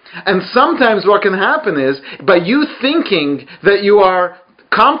are. And sometimes what can happen is, by you thinking that you are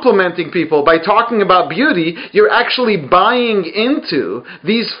complimenting people by talking about beauty, you're actually buying into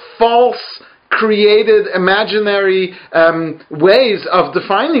these false, created, imaginary ways of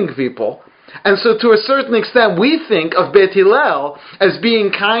defining people. And so to a certain extent, we think of Beit Hillel as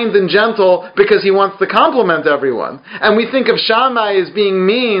being kind and gentle because he wants to compliment everyone. And we think of Shamai as being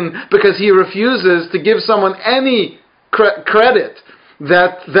mean because he refuses to give someone any credit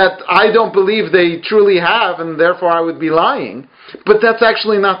that I don't believe they truly have, and therefore I would be lying. But that's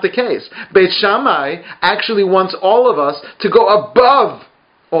actually not the case. Beit Shammai actually wants all of us to go above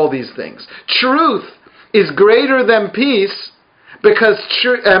all these things. Truth is greater than peace, because,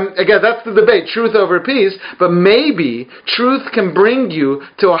 again, that's the debate, truth over peace, but maybe truth can bring you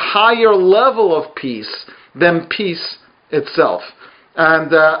to a higher level of peace than peace itself.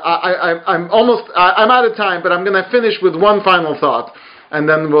 And I'm out of time, but I'm going to finish with one final thought, and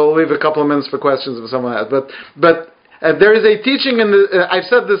then we'll leave a couple of minutes for questions if someone has. But There is a teaching in the, I've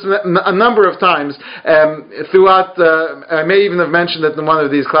said this a number of times throughout, I may even have mentioned it in one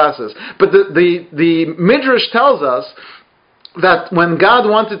of these classes, but the Midrash tells us that when God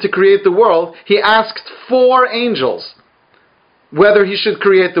wanted to create the world, He asked 4 angels whether He should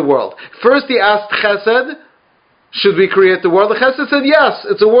create the world. First He asked Chesed, should we create the world? The Chesed said, yes,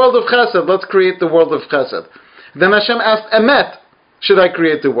 it's a world of Chesed, let's create the world of Chesed. Then Hashem asked Emet, should I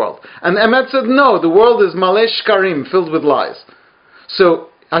create the world? And Emet said, no, the world is maleh shkarim, filled with lies. So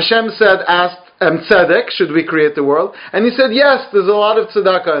Hashem asked Tzedek, should we create the world? And he said, yes, there's a lot of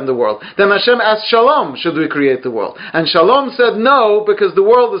tzedakah in the world. Then Hashem asked Shalom, should we create the world? And Shalom said no, because the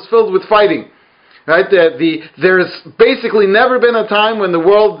world is filled with fighting. Right? There's basically never been a time when the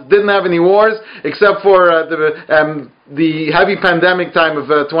world didn't have any wars, except for the heavy pandemic time of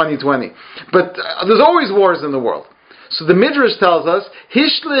 2020. But there's always wars in the world. So the Midrash tells us,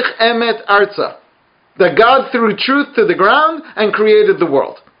 Hishlich emet arza, that God threw truth to the ground and created the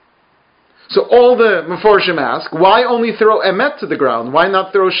world. So all the Meforshim ask, why only throw emet to the ground? Why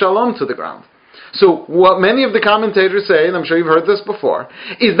not throw shalom to the ground? So what many of the commentators say, and I'm sure you've heard this before,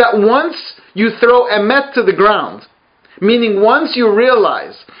 is that once you throw emet to the ground, meaning once you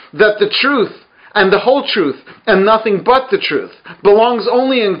realize that the truth and the whole truth and nothing but the truth belongs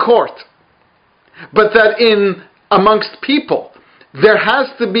only in court, but that amongst people there has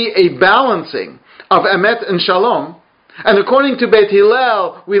to be a balancing of emet and shalom, and according to Beit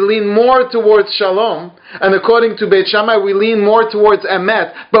Hillel, we lean more towards Shalom, and according to Beit Shamai, we lean more towards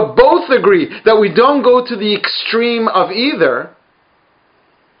Emet, but both agree that we don't go to the extreme of either.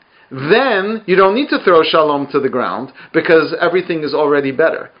 Then you don't need to throw Shalom to the ground, because everything is already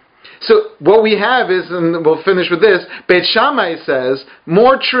better. So what we have is, and we'll finish with this, Beit Shamai says,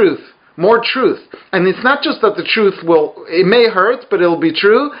 more truth. And it's not just that the truth it may hurt, but it'll be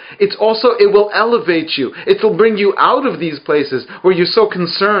true. It's also, it will elevate you. It will bring you out of these places where you're so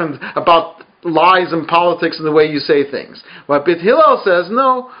concerned about lies and politics and the way you say things. What Beit Hillel says,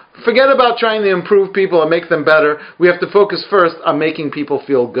 no, forget about trying to improve people and make them better. We have to focus first on making people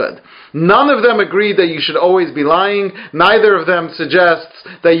feel good. None of them agree that you should always be lying. Neither of them suggests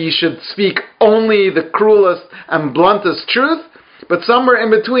that you should speak only the cruelest and bluntest truth. But somewhere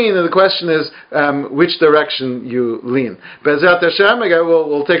in between, and the question is which direction you lean. Be'ezrat Hashem,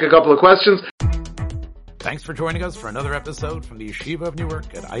 we'll take a couple of questions. Thanks for joining us for another episode from the Yeshiva of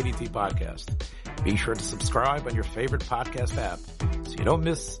Newark at IDT Podcast. Be sure to subscribe on your favorite podcast app so you don't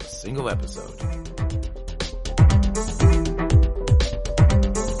miss a single episode.